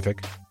 p.m.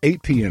 Pacific,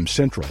 8 p.m.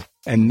 Central,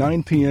 and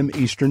 9 p.m.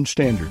 Eastern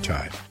Standard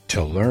Time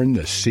to learn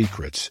the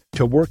secrets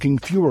to working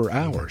fewer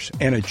hours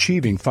and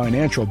achieving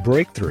financial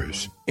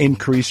breakthroughs,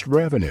 increased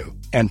revenue,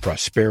 and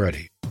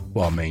prosperity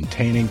while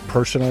maintaining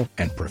personal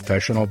and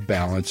professional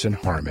balance and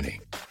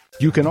harmony.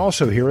 You can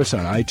also hear us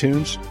on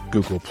iTunes,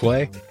 Google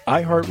Play,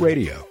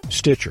 iHeartRadio,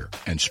 Stitcher,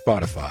 and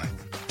Spotify.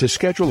 To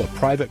schedule a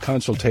private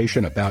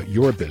consultation about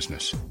your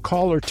business,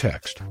 call or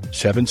text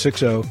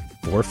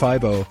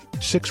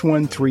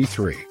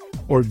 760-450-6133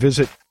 or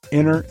visit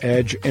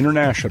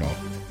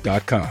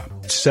inneredgeinternational.com.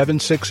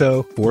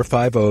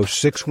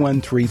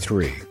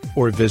 760-450-6133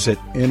 or visit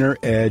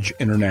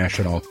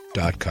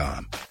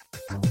inneredgeinternational.com.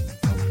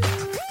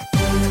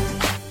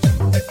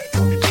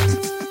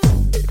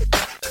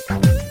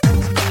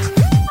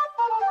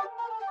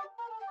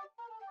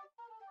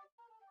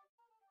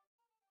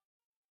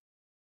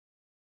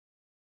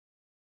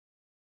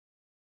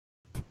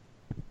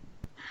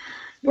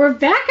 We're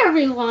back,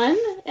 everyone,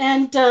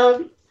 and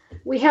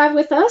we have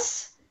with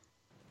us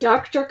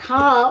Dr.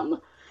 Kiran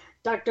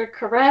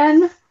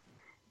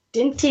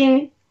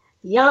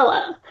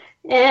Dintyala,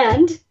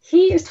 and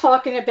he is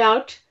talking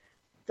about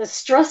the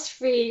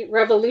stress-free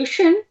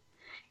revolution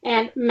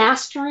and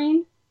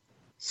mastering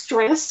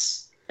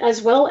stress,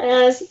 as well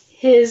as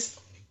his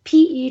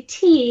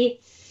PET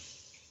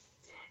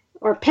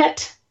or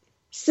PET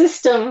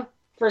system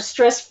for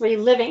stress-free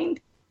living.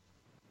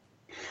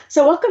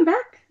 So welcome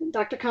back,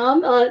 Dr.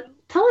 Kam.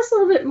 Tell us a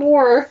little bit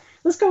more.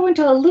 Let's go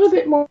into a little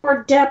bit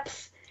more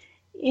depth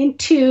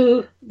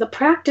into the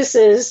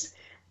practices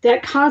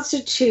that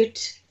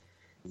constitute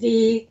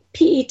the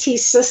PET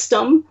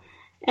system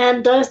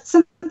and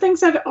some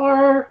things that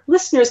our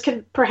listeners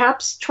can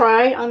perhaps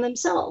try on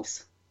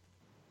themselves.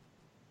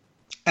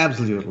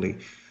 Absolutely.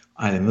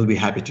 I will be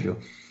happy to.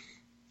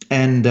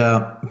 And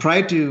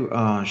prior to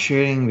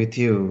sharing with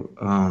you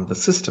the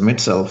system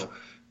itself,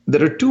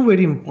 there are 2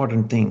 very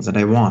important things that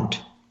I want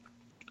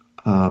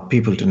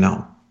people to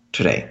know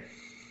today.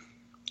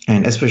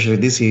 And especially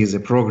this is a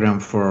program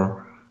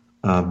for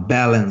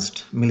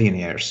balanced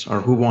millionaires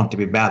or who want to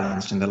be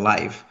balanced in their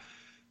life.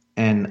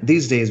 And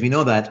these days we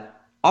know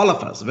that all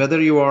of us, whether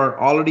you are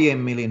already a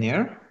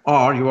millionaire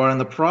or you are in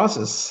the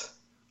process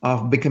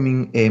of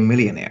becoming a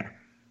millionaire,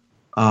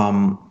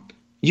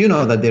 you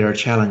know that there are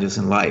challenges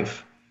in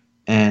life.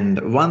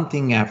 And one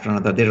thing after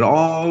another, there are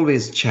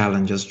always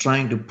challenges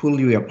trying to pull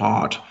you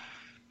apart.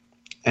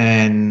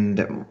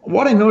 And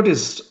what I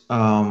noticed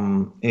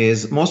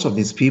is most of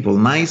these people,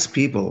 nice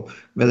people,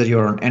 whether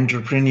you're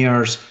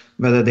entrepreneurs,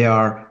 whether they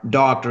are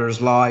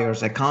doctors,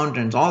 lawyers,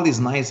 accountants, all these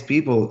nice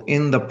people,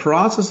 in the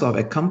process of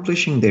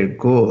accomplishing their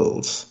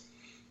goals,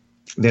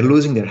 they're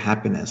losing their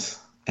happiness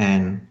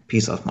and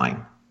peace of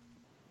mind.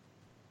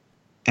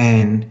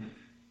 And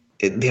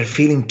they're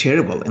feeling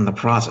terrible in the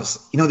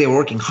process. They're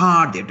working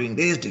hard, they're doing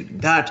this, doing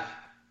that,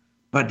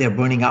 but they're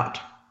burning out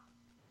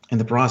in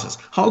the process.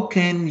 How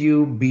can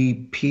you be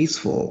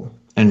peaceful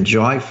and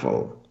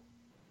joyful?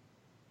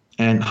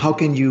 And how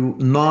can you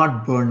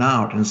not burn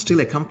out and still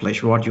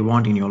accomplish what you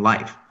want in your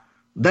life?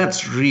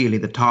 That's really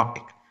the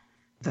topic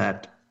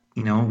that,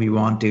 we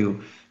want to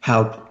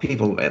help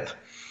people with.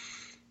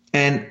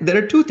 And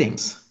there are two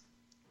things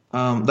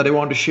that I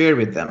want to share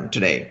with them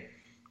today.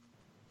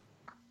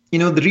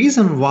 The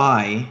reason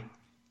why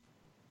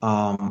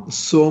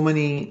so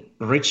many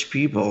rich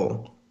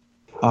people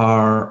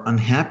are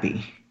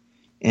unhappy,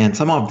 and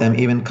some of them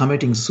even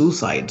committing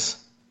suicides,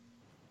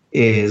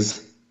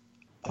 is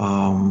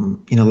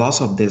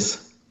loss of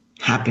this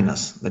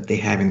happiness that they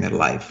have in their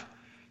life.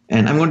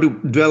 And I'm going to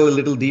dwell a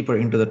little deeper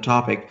into the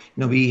topic.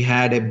 We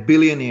had a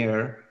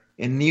billionaire,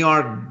 a New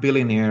York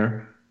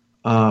billionaire,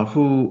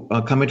 who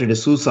committed a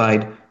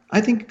suicide, I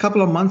think a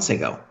couple of months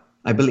ago,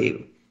 I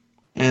believe.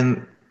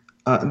 And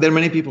there are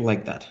many people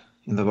like that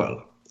in the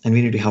world, and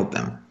we need to help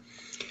them.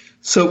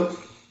 So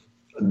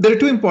there are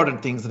two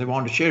important things that I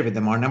want to share with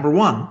them. Number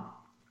one,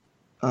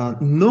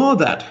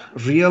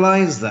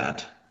 realize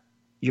that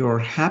your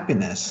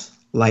happiness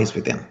lies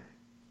within.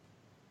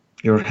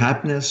 Your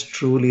happiness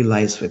truly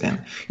lies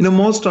within.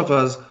 Most of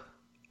us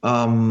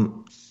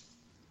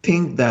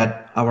think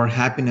that our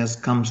happiness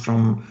comes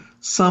from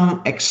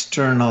some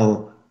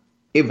external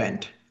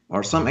event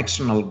or some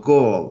external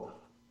goal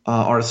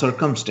or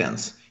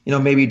circumstance.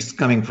 Maybe it's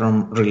coming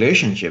from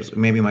relationships.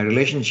 Maybe my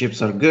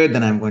relationships are good,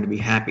 then I'm going to be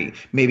happy.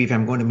 Maybe if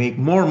I'm going to make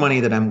more money,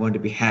 then I'm going to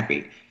be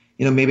happy.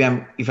 Maybe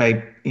if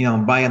I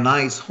buy a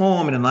nice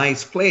home in a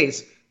nice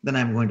place, then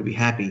I'm going to be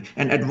happy.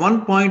 And at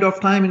one point of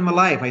time in my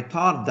life, I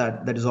thought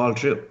that is all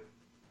true.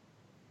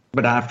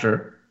 But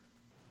after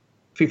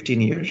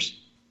 15 years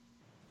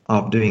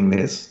of doing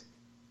this,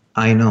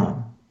 I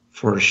know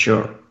for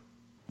sure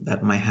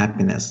that my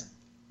happiness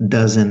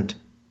doesn't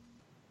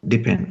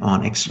depend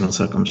on external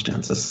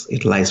circumstances.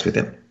 It lies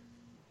within.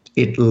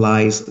 It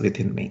lies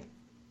within me.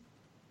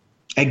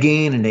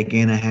 Again and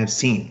again, I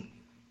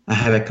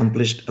have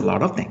accomplished a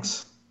lot of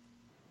things.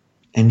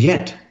 And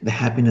yet, the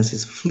happiness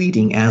is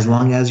fleeting as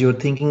long as you're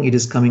thinking it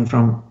is coming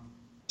from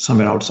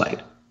somewhere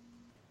outside.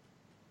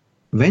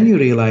 When you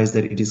realize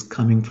that it is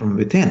coming from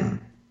within,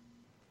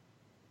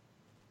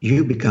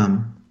 you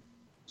become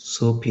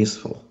so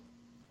peaceful.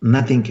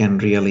 Nothing can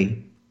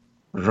really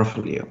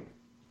ruffle you.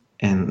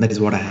 And that is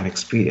what I have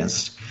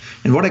experienced.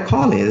 And what I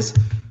call is,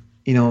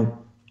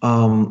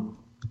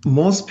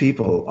 most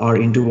people are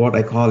into what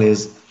I call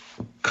is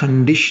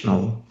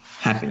conditional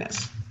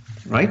happiness,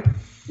 right?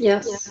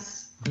 Yes.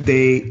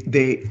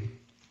 They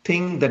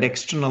think that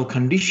external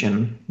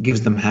condition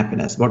gives them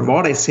happiness. But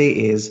what I say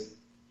is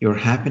your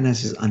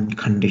happiness is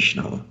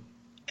unconditional.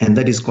 And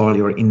that is called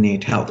your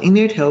innate health.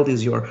 Innate health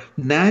is your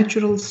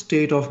natural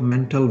state of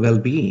mental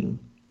well-being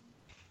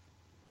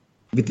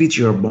with which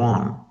you're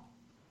born.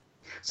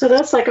 So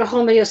that's like a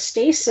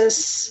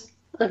homeostasis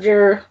of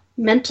your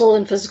mental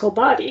and physical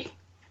body.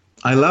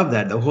 I love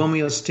that. The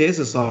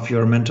homeostasis of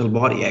your mental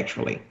body,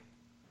 actually.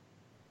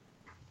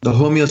 The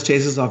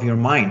homeostasis of your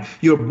mind.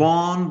 You're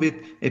born with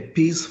a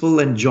peaceful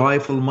and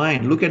joyful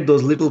mind. Look at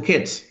those little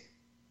kids,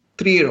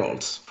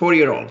 3-year-olds,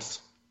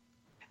 4-year-olds.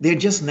 They're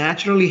just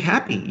naturally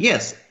happy.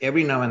 Yes,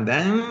 every now and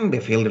then they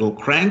feel a little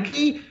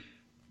cranky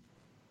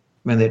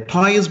when their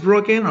toy is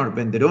broken or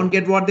when they don't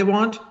get what they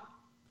want.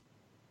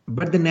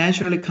 But they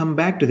naturally come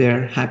back to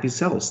their happy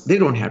selves. They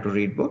don't have to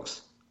read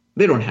books.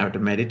 They don't have to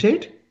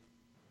meditate.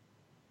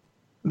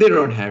 They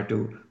don't have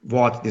to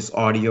watch this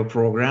audio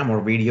program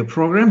or video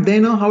program. They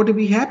know how to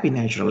be happy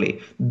naturally.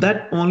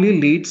 That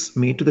only leads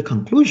me to the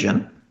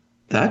conclusion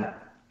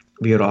that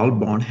we are all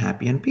born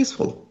happy and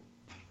peaceful.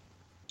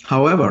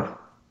 However,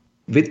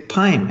 with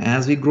time,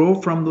 as we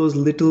grow from those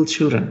little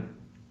children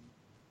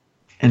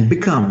and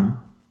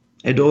become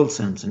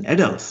adolescents and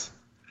adults,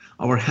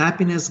 our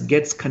happiness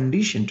gets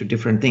conditioned to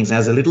different things.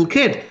 As a little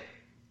kid,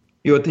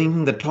 you're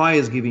thinking the toy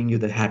is giving you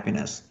the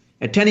happiness.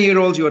 At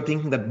 10-year-olds, you're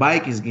thinking that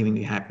bike is giving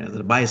you happiness,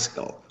 the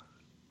bicycle.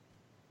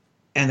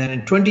 And then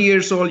at 20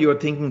 years old, you're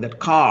thinking that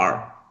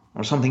car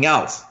or something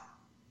else.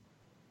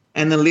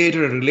 And then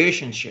later, a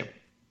relationship,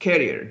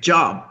 career,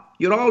 job.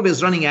 You're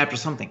always running after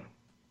something,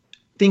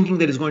 thinking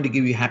that it's going to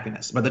give you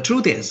happiness. But the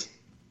truth is,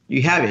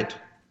 you have it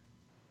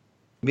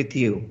with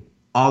you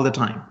all the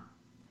time,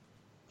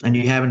 and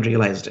you haven't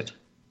realized it.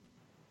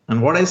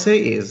 And what I say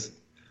is,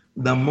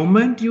 the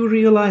moment you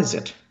realize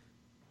it,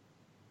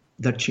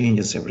 that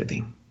changes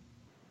everything.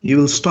 You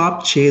will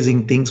stop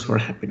chasing things for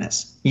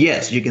happiness.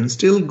 Yes, you can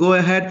still go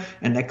ahead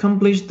and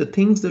accomplish the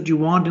things that you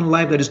want in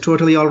life. That is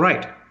totally all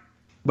right.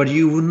 But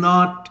you will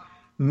not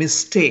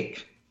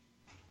mistake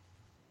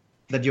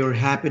that your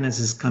happiness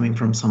is coming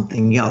from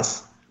something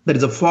else. That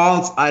is a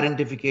false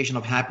identification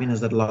of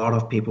happiness that a lot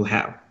of people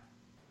have.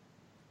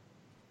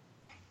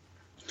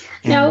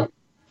 Now,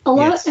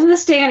 in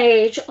this day and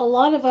age, a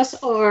lot of us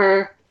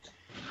are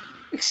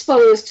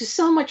exposed to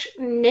so much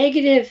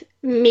negative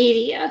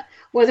media,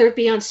 whether it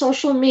be on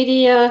social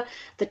media,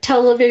 the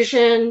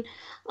television,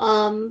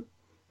 there's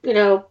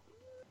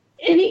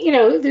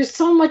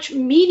so much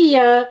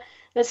media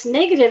that's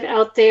negative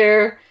out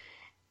there.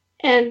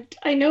 And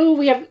I know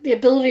we have the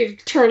ability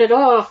to turn it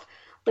off,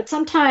 but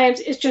sometimes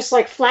it's just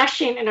like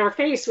flashing in our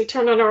face. We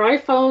turn on our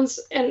iPhones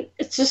and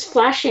it's just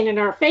flashing in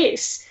our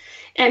face.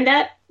 And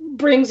that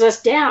brings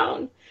us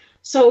down.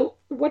 So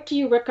what do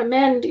you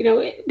recommend,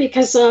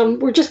 because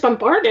we're just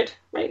bombarded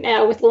right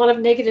now with a lot of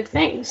negative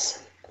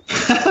things.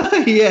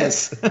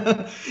 Yes,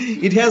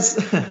 it has,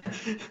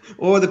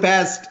 over the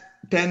past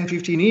 10,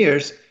 15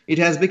 years, it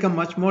has become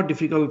much more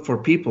difficult for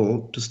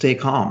people to stay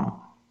calm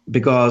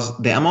because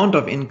the amount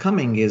of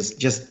incoming is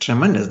just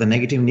tremendous, the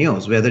negative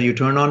news, whether you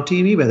turn on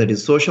TV, whether it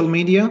is social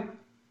media,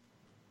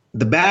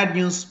 the bad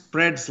news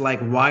spreads like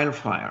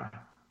wildfire.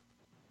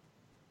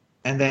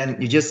 And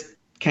then you just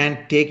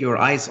can't take your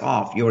eyes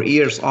off, your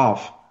ears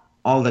off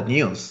all that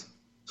news.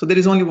 So there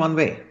is only one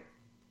way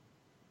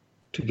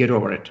to get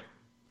over it.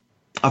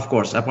 Of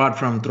course, apart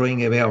from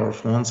throwing away our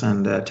phones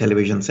and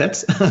television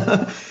sets.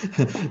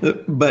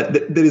 But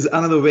there is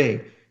another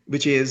way,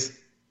 which is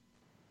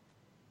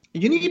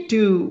you need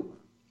to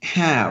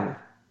have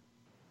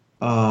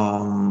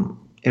a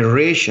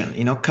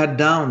ration, cut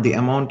down the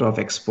amount of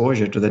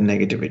exposure to the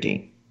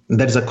negativity.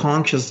 That is a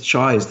conscious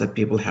choice that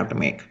people have to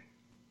make.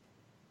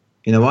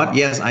 You know what?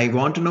 Yes, I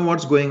want to know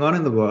what's going on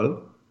in the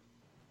world.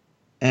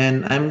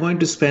 And I'm going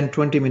to spend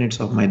 20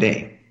 minutes of my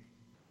day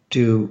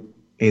to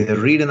either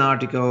read an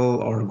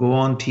article or go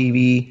on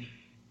TV,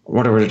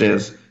 whatever it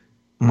is,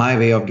 my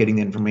way of getting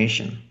the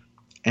information.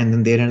 And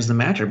then there ends the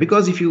matter.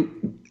 Because if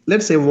you,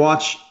 let's say,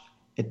 watch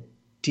a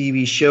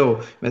TV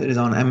show, whether it is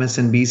on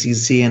MSNBC,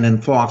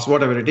 CNN, Fox,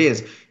 whatever it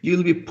is,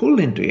 you'll be pulled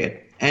into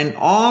it. And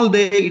all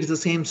day it's the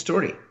same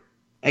story,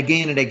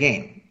 again and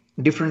again,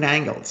 different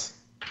angles.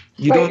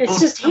 It's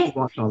just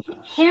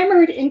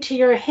hammered into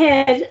your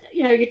head.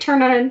 You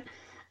turn on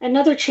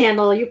another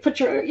channel, you put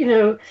your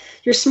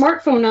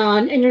smartphone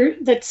on,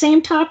 and that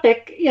same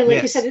topic,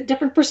 like you said,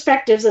 different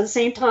perspectives of the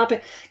same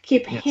topic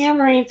keep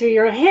hammering through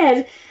your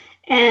head.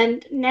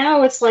 And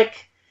now it's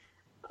like,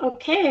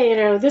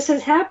 okay, this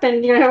has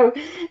happened,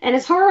 and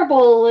it's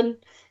horrible, and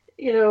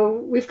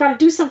we've got to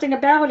do something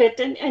about it.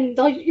 And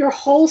your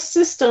whole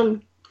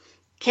system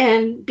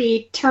can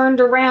be turned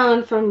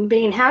around from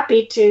being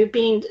happy to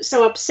being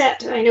so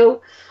upset. I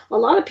know a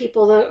lot of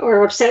people that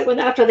are upset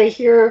after they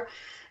hear,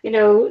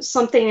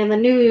 something in the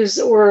news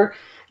or,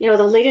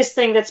 the latest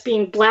thing that's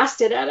being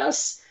blasted at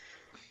us.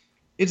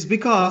 It's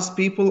because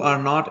people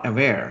are not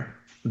aware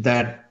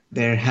that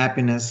their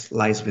happiness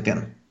lies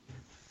within.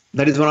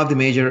 That is one of the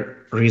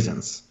major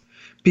reasons.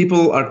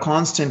 People are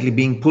constantly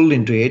being pulled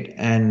into it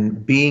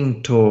and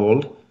being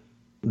told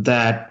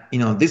that,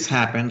 this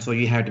happened, so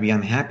you have to be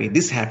unhappy.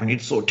 This happened,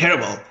 it's so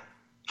terrible.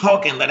 How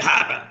can that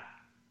happen?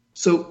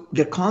 So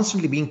they're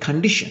constantly being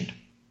conditioned,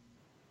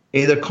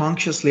 either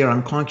consciously or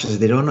unconsciously.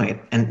 They don't know it,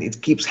 and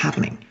it keeps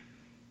happening.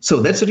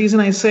 So that's the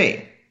reason I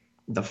say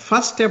the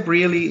first step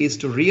really is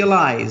to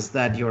realize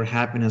that your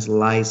happiness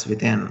lies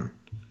within.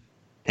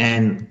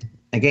 And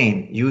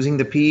again, using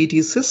the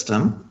PET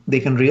system, they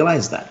can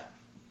realize that.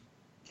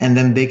 And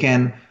then they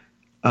can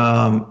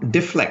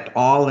deflect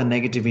all the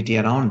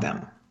negativity around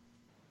them.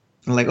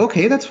 Like,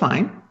 okay, that's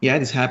fine. Yeah,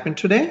 this happened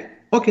today.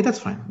 Okay, that's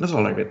fine. That's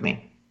all right with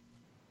me.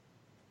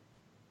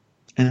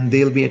 And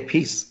they'll be at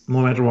peace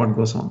no matter what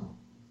goes on.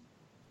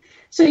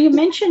 So you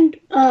mentioned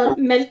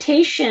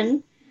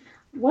meditation.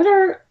 What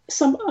are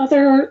some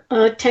other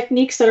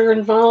techniques that are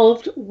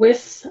involved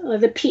with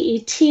the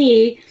PET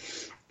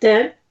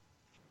that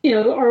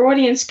our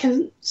audience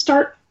can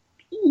start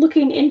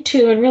looking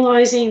into and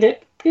realizing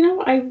that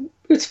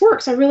it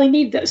works. I really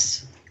need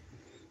this.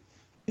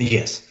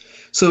 Yes.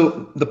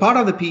 So the part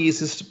of the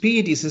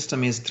PET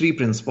system is 3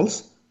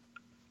 principles,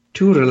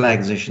 2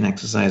 relaxation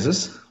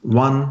exercises,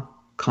 1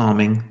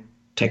 calming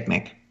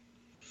technique.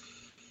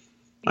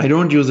 I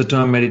don't use the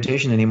term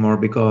meditation anymore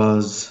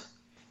because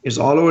it's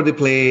all over the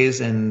place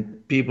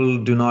and people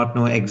do not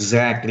know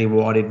exactly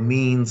what it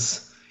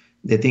means.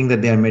 They think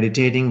that they are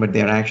meditating, but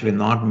they're actually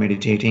not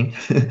meditating.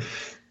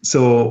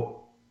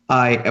 So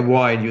I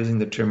avoid using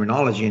the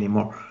terminology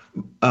anymore.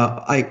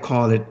 I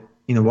call it,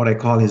 what I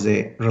call is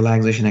a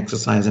relaxation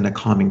exercise and a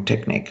calming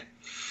technique.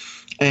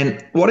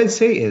 And what I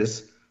say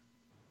is,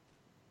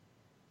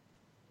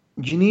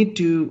 you need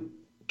to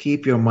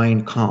keep your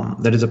mind calm.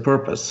 That is the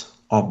purpose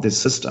of this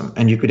system.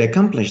 And you could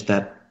accomplish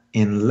that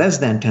in less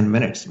than 10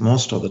 minutes,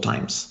 most of the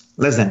times,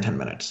 less than 10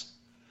 minutes.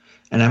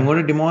 And I'm going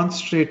to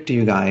demonstrate to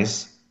you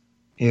guys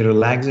a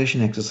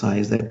relaxation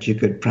exercise that you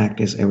could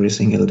practice every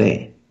single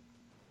day.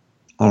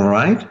 All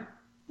right?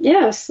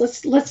 Yes,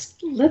 let's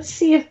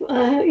see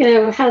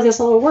if how this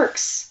all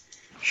works.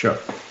 Sure.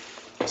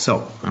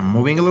 So I'm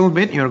moving a little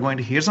bit. You're going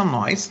to hear some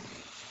noise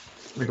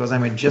because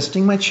I'm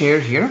adjusting my chair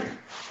here.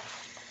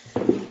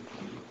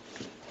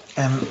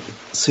 I'm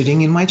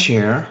sitting in my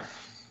chair.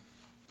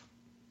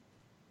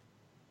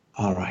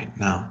 All right,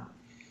 now.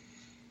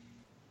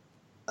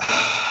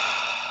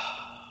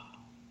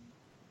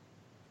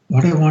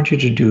 What I want you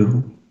to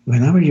do,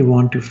 whenever you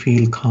want to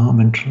feel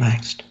calm and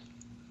relaxed,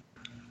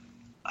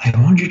 I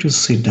want you to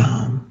sit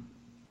down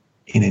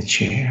in a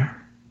chair.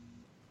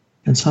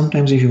 And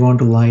sometimes if you want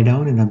to lie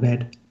down in a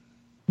bed,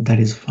 that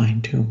is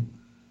fine too.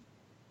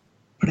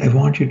 But I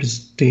want you to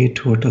stay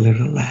totally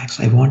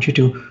relaxed. I want you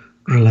to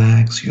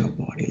relax your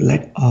body.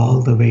 Let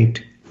all the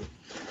weight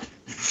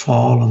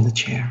fall on the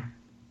chair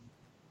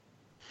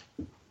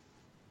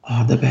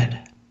or the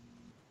bed.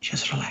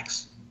 Just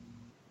relax.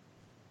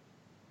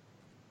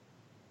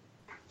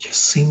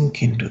 Just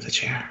sink into the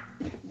chair.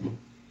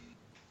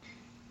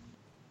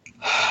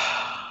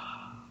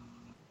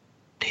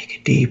 Take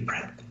a deep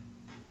breath.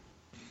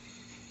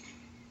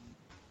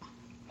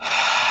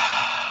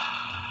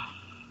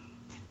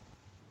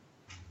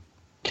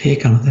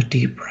 Take another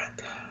deep breath.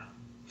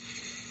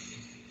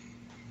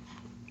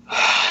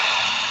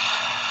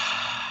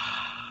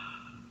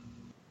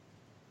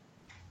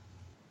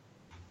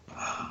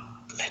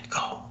 Let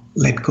go.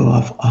 Let go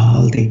of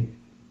all the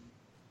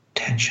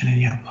tension in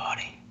your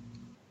body.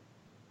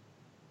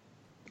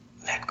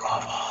 Let go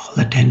of all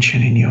the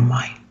tension in your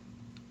mind.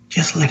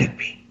 Just let it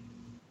be.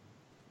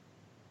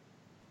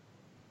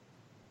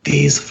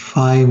 These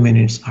 5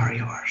 minutes are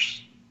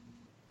yours.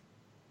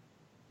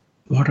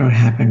 Whatever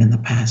happened in the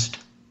past,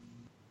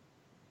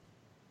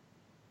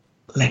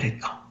 let it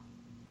go.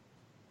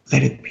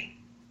 Let it be.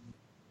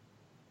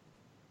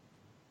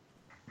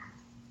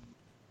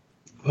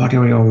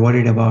 Whatever you're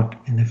worried about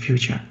in the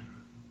future,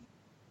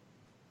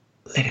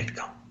 let it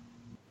go.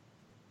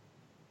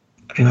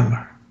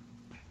 Remember,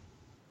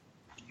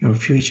 your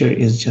future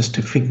is just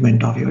a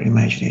figment of your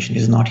imagination. It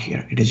is not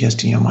here. It is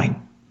just in your mind.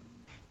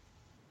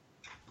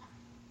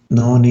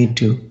 No need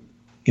to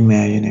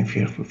imagine a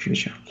fearful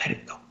future. Let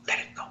it go. Let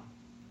it go.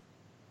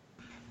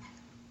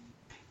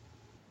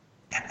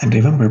 And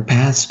remember,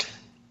 past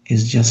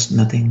is just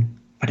nothing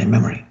but a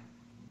memory.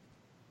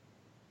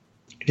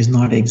 It is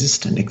not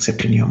existent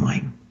except in your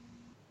mind.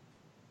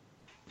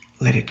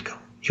 Let it go.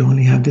 You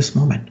only have this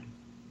moment.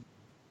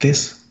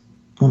 This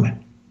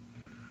moment.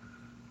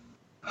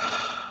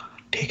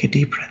 Take a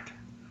deep breath.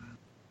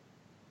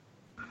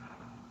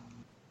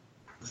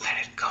 Let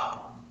it go.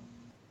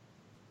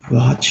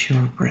 Watch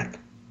your breath.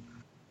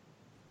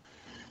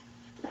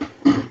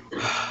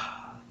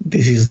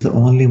 This is the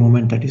only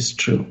moment that is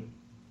true,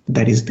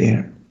 that is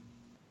there.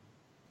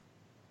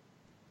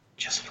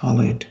 Just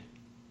follow it.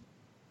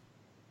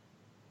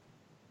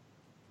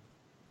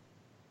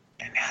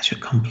 And as you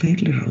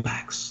completely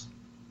relax,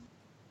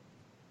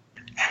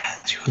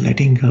 as you're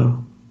letting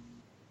go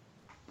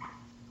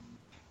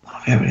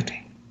of everything,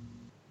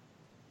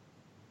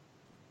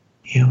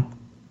 you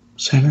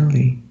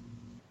suddenly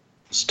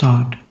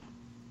start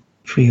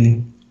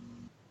feeling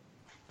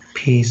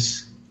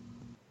peace,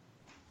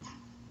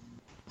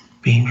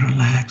 being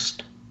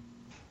relaxed.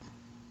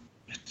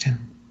 Listen.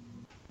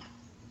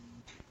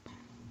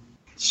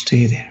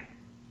 Stay there.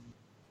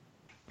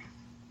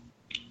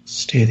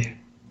 Stay there.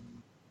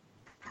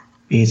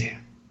 Be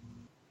there.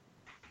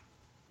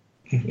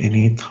 If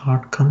any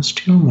thought comes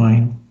to your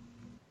mind,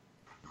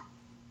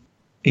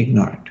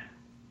 ignore it.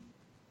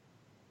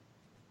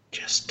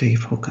 Just stay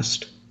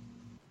focused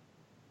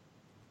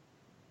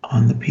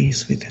on the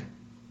peace within,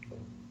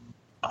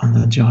 on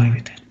the joy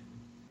within.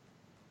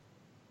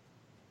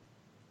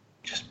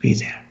 Just be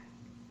there.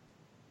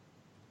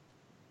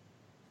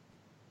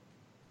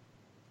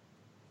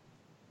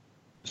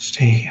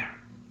 Stay here.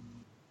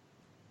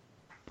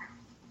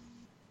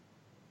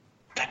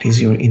 That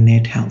is your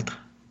innate health,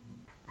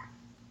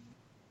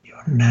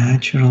 your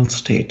natural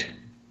state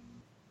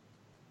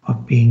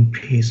of being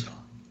peaceful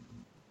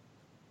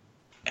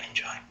and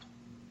enjoying.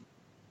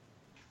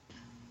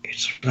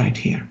 It's right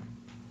here.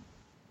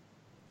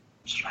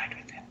 It's right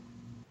within.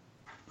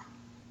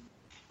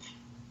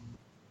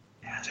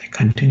 As I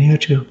continue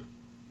to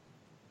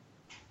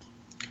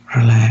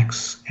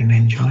relax and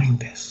enjoying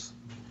this,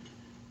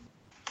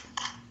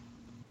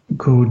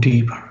 go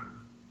deeper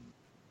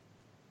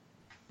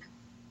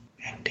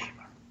and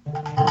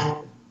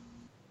deeper.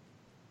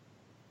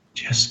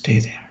 Just stay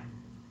there.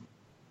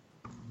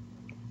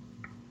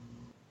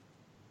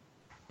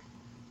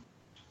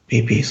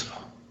 Be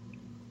peaceful.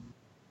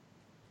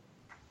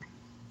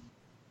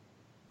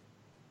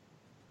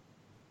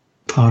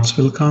 Thoughts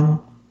will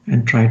come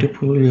and try to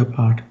pull you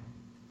apart.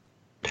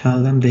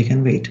 Tell them they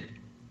can wait.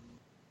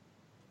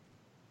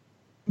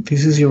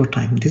 This is your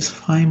time. This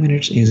 5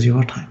 minutes is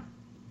your time.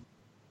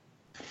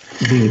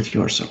 Be with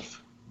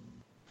yourself.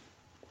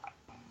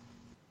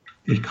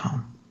 Be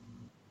calm.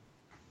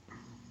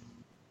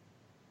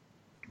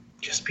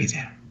 Just be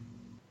there.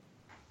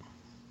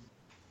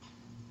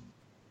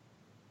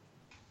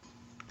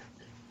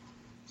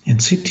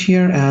 And sit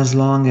here as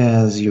long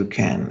as you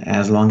can,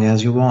 as long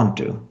as you want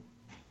to.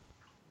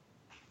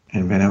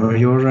 And whenever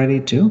you're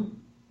ready to,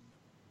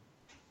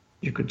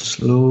 you could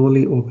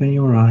slowly open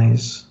your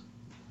eyes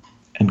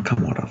and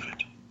come out of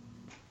it.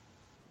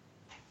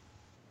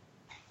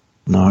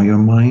 Now your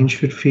mind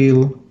should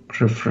feel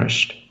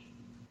refreshed.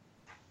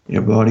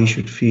 Your body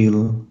should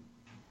feel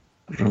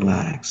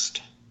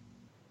relaxed.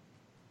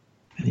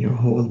 And your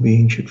whole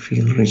being should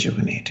feel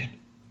rejuvenated.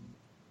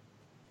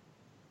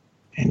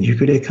 And you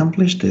could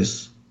accomplish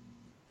this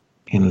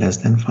in less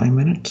than 5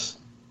 minutes,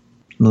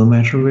 no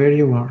matter where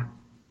you are,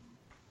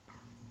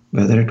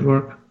 whether at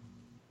work,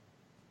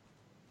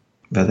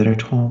 whether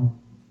at home.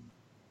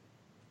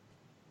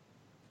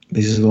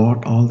 This is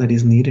all that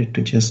is needed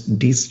to just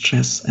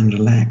de-stress and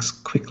relax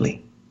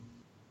quickly.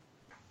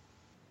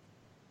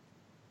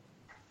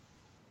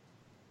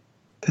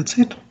 That's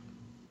it.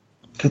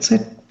 That's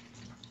it.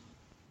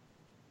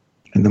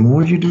 And the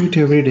more you do it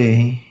every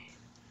day,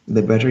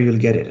 the better you'll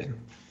get it.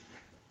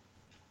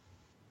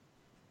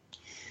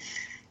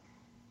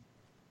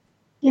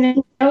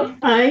 You know,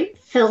 I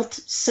felt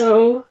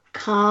so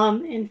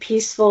calm and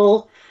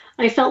peaceful.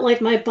 I felt like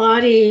my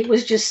body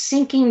was just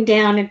sinking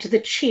down into the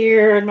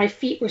chair and my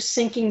feet were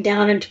sinking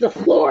down into the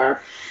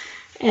floor.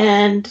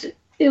 And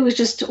it was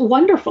just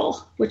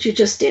wonderful what you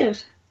just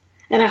did.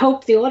 And I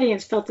hope the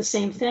audience felt the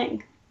same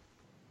thing.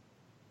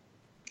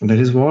 That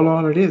is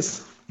all it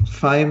is.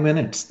 5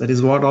 minutes. That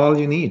is all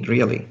you need,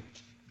 really.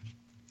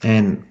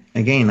 And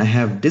again, I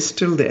have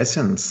distilled the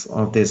essence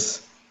of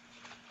this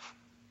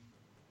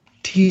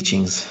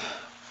teachings,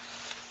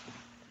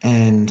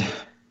 and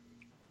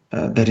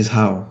that is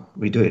how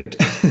we do it.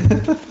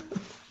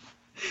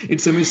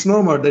 It's a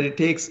misnomer that it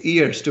takes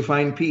years to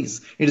find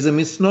peace. It is a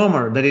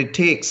misnomer that it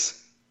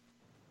takes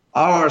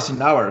hours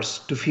and hours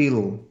to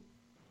feel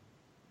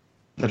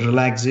that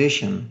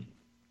relaxation,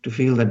 to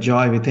feel that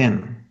joy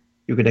within.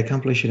 You could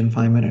accomplish it in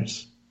 5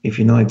 minutes if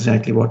you know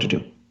exactly what to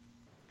do.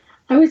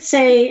 I would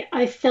say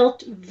I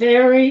felt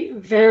very,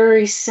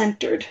 very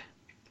centered.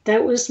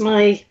 That was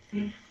my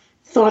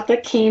thought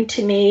that came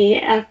to me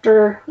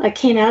after I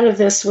came out of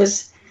this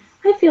was,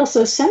 I feel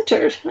so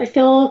centered. I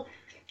feel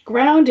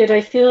grounded. I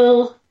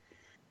feel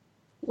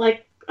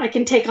like I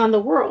can take on the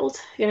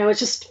world. You know, it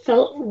just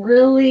felt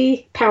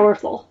really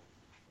powerful.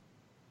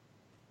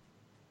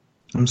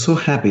 I'm so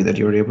happy that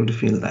you're able to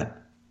feel that.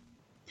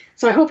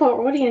 So I hope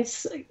our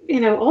audience,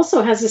 you know,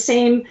 also has the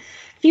same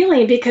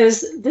feeling,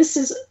 because this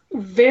is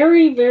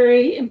very,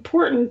 very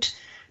important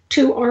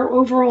to our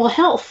overall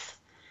health.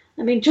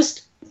 I mean,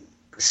 just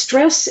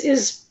stress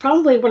is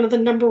probably one of the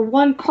number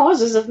one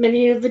causes of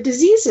many of the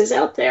diseases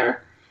out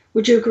there.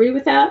 Would you agree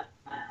with that?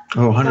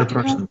 Oh,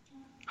 100%.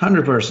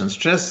 100%.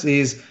 Stress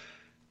is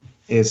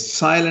a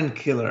silent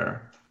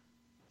killer,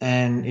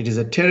 and it is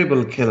a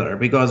terrible killer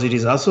because it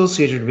is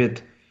associated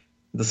with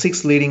the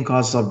 6 leading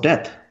causes of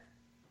death: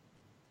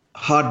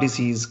 heart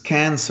disease,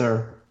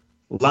 cancer,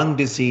 lung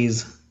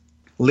disease,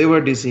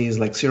 liver disease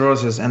like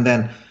cirrhosis, and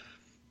then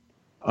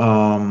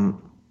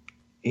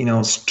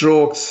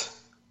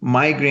strokes,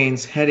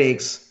 migraines,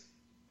 headaches,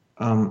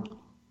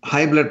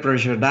 high blood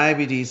pressure,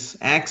 diabetes,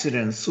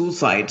 accidents,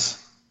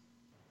 suicides.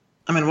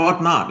 I mean,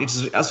 what not?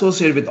 It's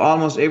associated with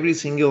almost every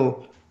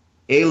single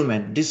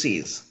ailment,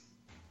 disease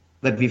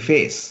that we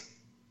face.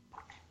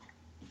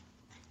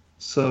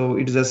 So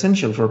it is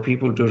essential for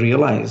people to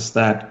realize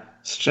that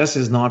stress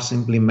is not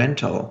simply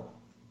mental.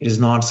 It is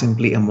not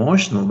simply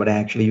emotional, but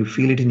actually you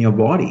feel it in your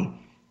body.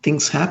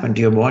 Things happen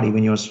to your body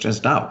when you're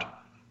stressed out.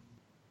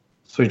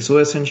 So it's so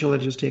essential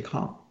that you stay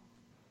calm.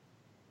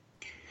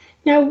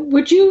 Now,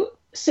 would you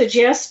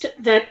suggest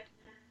that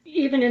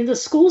even in the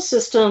school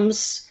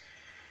systems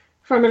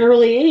from an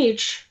early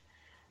age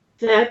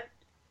that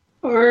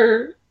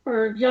our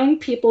young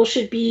people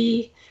should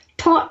be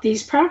taught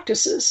these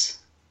practices?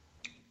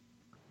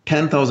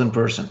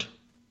 10,000%.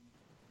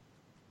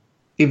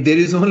 If there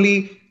is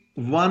only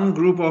one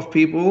group of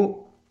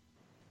people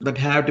that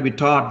have to be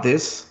taught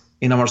this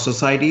in our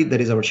society,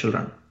 that is our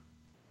children.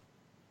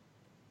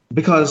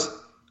 Because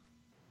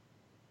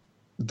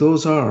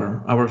those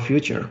are our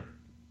future,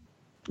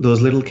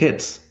 those little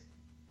kids.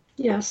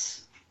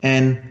 Yes.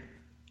 And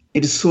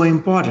it is so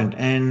important,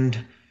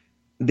 and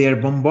they are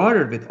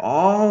bombarded with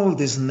all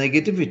this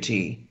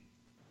negativity.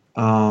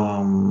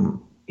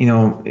 In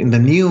the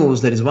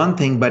news, that is one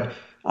thing, but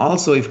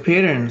also if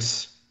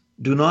parents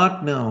do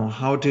not know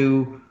how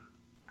to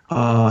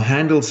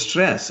handle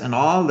stress, and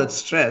all that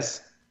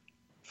stress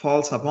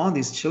falls upon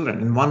these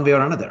children in one way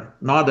or another.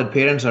 Not that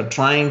parents are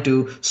trying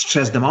to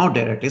stress them out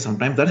directly,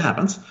 sometimes that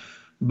happens,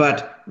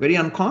 but very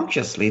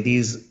unconsciously,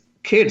 these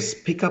kids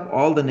pick up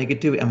all the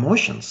negative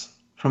emotions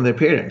from their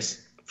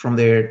parents, from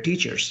their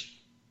teachers.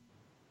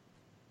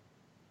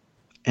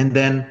 And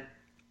then,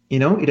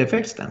 it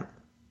affects them.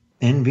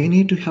 And we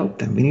need to help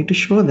them. We need to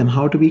show them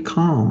how to be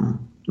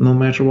calm, no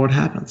matter what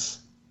happens.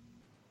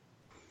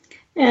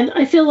 And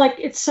I feel like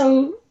it's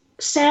so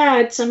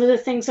sad, some of the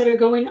things that are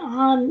going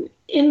on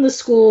in the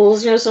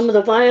schools, some of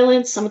the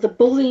violence, some of the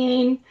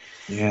bullying.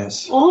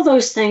 Yes. All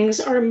those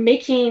things are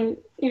making,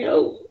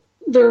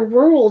 their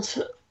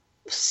world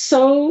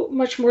so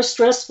much more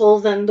stressful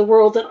than the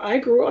world that I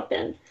grew up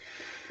in.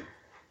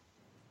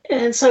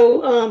 And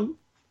so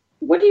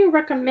what do you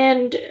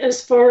recommend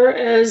as far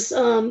as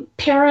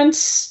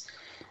parents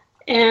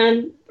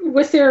and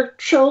with their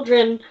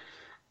children?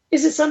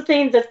 Is it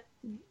something that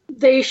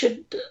they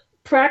should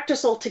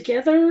practice all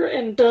together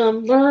and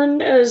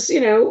learn as,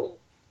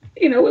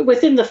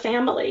 within the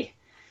family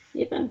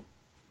even?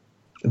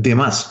 They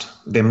must.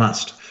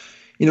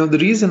 The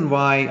reason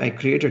why I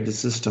created the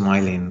system,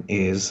 Eileen,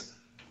 is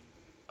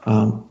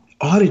all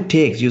it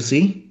takes,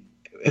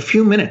 a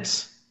few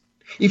minutes.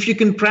 If you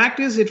can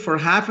practice it for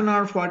half an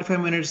hour,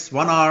 45 minutes,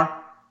 1 hour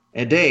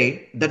a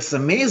day, that's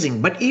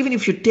amazing. But even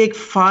if you take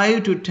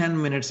 5 to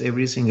 10 minutes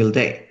every single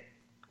day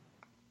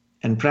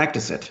and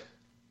practice it,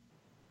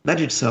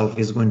 that itself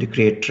is going to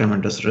create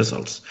tremendous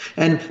results.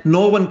 And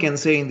no one can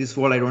say in this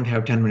world, I don't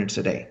have 10 minutes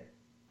a day.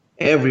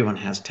 Everyone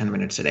has 10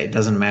 minutes a day. It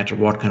doesn't matter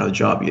what kind of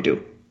job you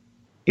do.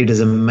 It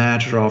is a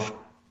matter of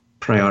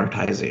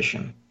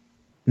prioritization,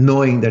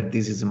 knowing that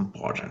this is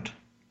important.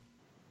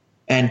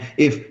 And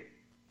if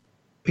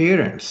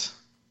parents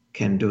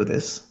can do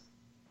this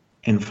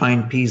and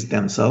find peace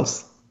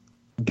themselves,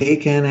 they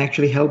can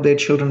actually help their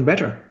children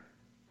better.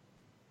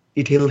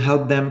 It will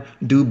help them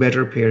do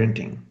better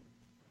parenting.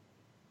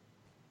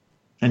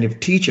 And if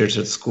teachers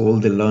at school,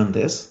 they learn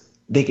this,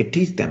 they can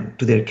teach them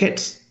to their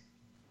kids.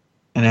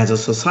 And as a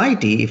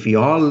society, if we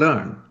all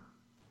learn,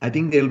 I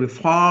think there will be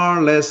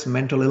far less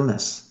mental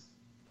illness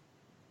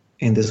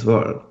in this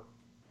world,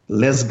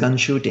 less gun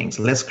shootings,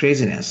 less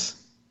craziness.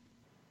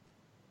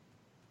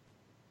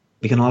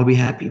 We can all be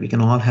happy. We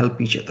can all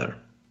help each other.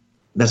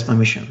 That's my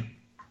mission.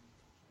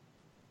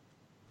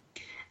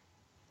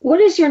 What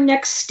is your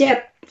next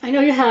step? I know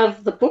you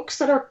have the books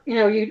that are,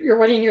 you're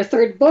writing your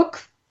third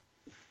book.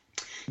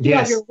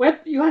 Yes.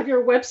 You have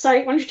your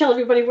website. Why don't you tell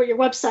everybody what your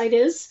website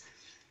is?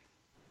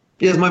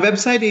 Yes, my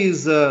website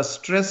is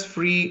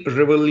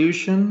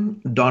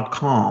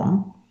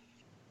stressfreerevolution.com.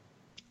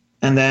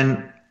 And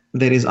then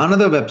there is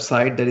another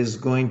website that is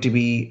going to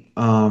be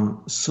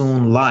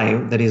soon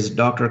live. That is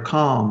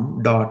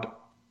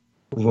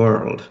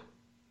drcalm.world.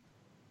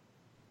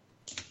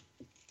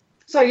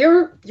 So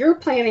you're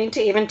planning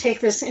to even take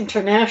this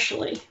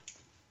internationally?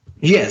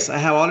 Yes, I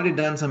have already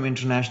done some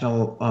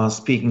international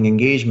speaking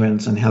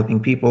engagements and helping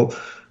people.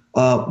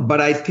 But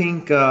I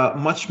think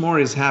much more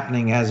is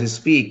happening as we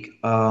speak.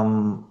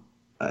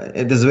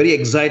 There's very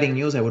exciting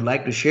news I would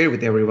like to share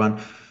with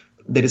everyone.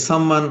 There is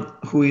someone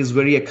who is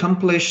very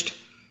accomplished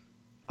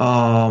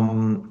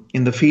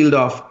in the field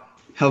of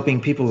helping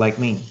people like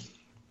me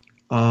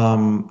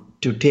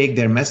to take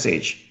their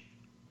message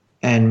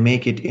and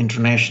make it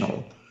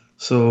international.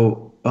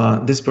 So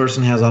this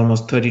person has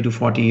almost 30 to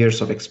 40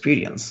 years of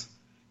experience,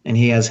 and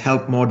he has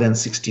helped more than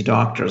 60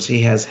 doctors.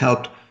 He has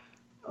helped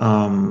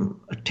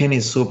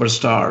tennis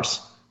superstars,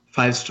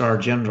 5-star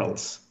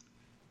generals.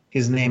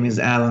 His name is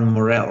Alan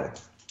Morell.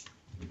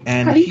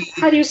 And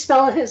how do you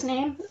spell his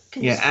name?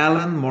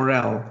 Alan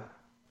Morell,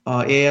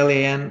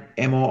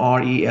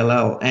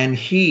 AlanMorell. And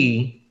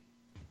he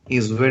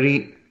is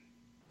very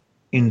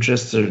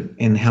interested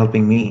in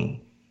helping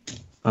me,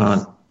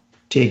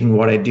 taking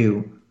what I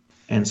do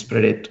and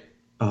spread it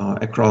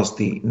across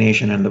the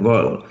nation and the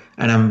world.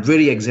 And I'm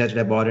very excited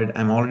about it.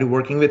 I'm already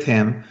working with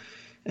him.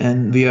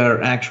 And we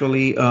are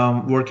actually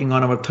working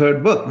on our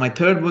third book. My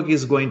third book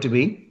is going to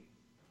be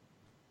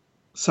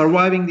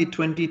Surviving the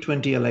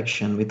 2020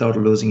 Election Without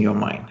Losing Your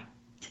Mind.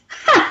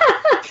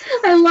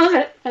 I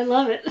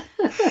love it.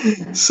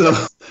 So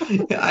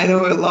I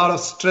know a lot of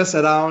stress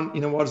around,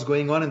 what's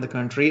going on in the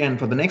country. And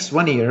for the next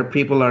 1 year,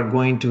 people are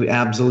going to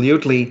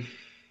absolutely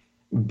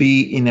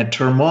be in a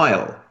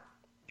turmoil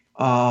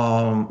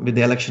with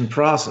the election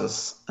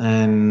process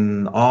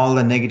and all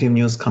the negative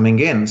news coming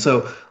in.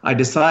 So I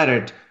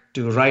decided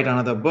to write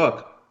another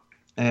book.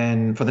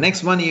 And for the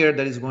next 1 year,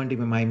 that is going to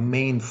be my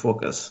main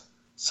focus.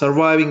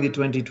 Surviving the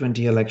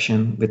 2020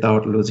 election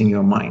without losing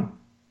your mind.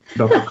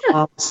 Dr.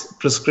 Khan's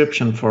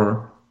prescription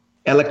for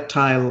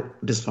erectile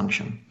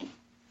dysfunction.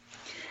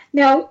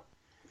 Now,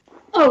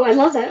 I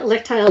love that,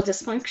 erectile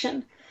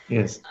dysfunction.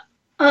 Yes.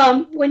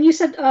 When you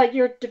said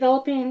you're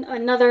developing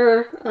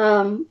another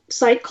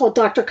site called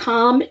Dr.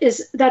 Calm,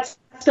 is that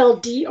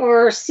spelled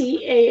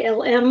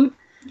DRCALM?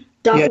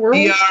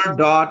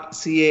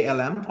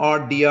 Dr.calm or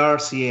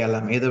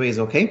DRCALM. Either way is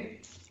okay.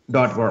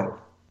 .world.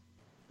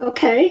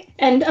 Okay.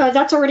 And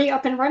that's already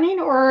up and running,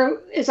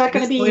 or is that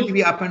going to be? It's going to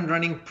be up and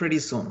running pretty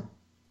soon.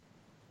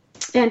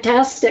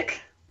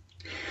 Fantastic.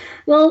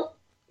 Well,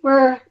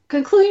 we're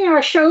concluding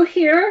our show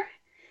here,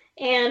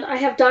 and I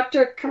have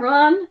Dr.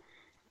 Kiran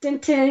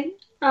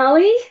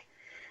Dintyala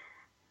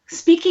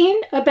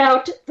speaking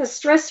about the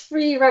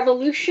stress-free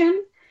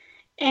revolution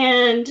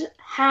and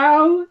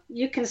how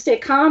you can stay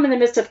calm in the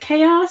midst of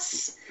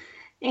chaos,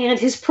 and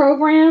his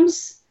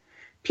programs,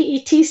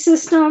 PET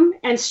system,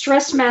 and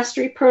stress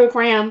mastery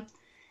program.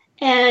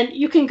 And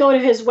you can go to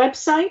his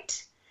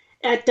website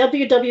at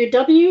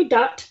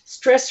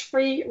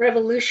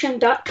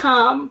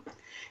www.stressfreerevolution.com.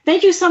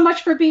 Thank you so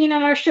much for being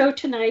on our show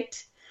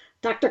tonight,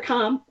 Dr.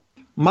 Calm.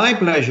 My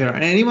pleasure.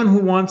 And anyone who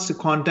wants to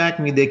contact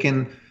me, they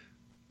can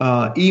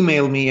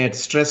email me at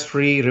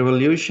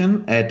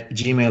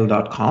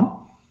stressfreerevolution@gmail.com.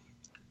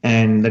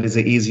 And that is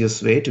the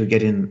easiest way to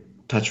get in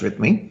touch with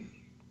me.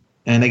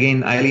 And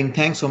again, Eileen,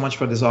 thanks so much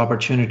for this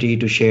opportunity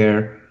to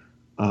share,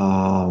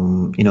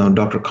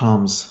 Dr.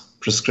 Kalm's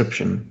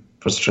prescription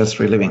for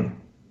stress-free living.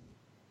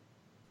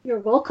 You're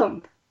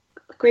welcome.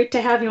 Great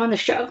to have you on the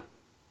show.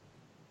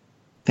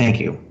 Thank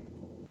you.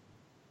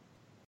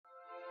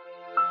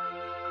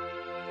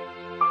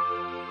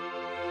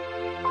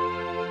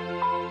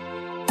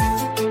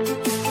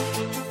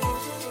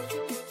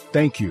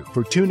 Thank you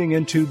for tuning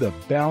into The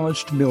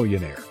Balanced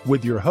Millionaire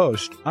with your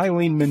host,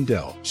 Eileen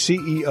Mendel,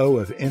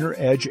 CEO of Inner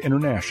Edge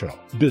International,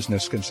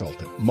 business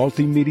consultant,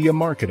 multimedia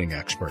marketing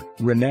expert,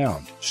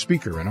 renowned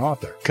speaker and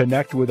author.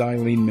 Connect with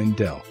Eileen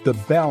Mendel, The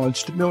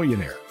Balanced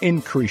Millionaire.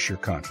 Increase your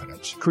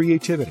confidence,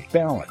 creativity,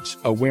 balance,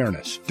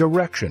 awareness,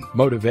 direction,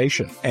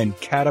 motivation, and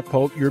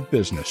catapult your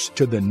business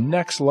to the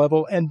next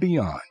level and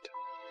beyond.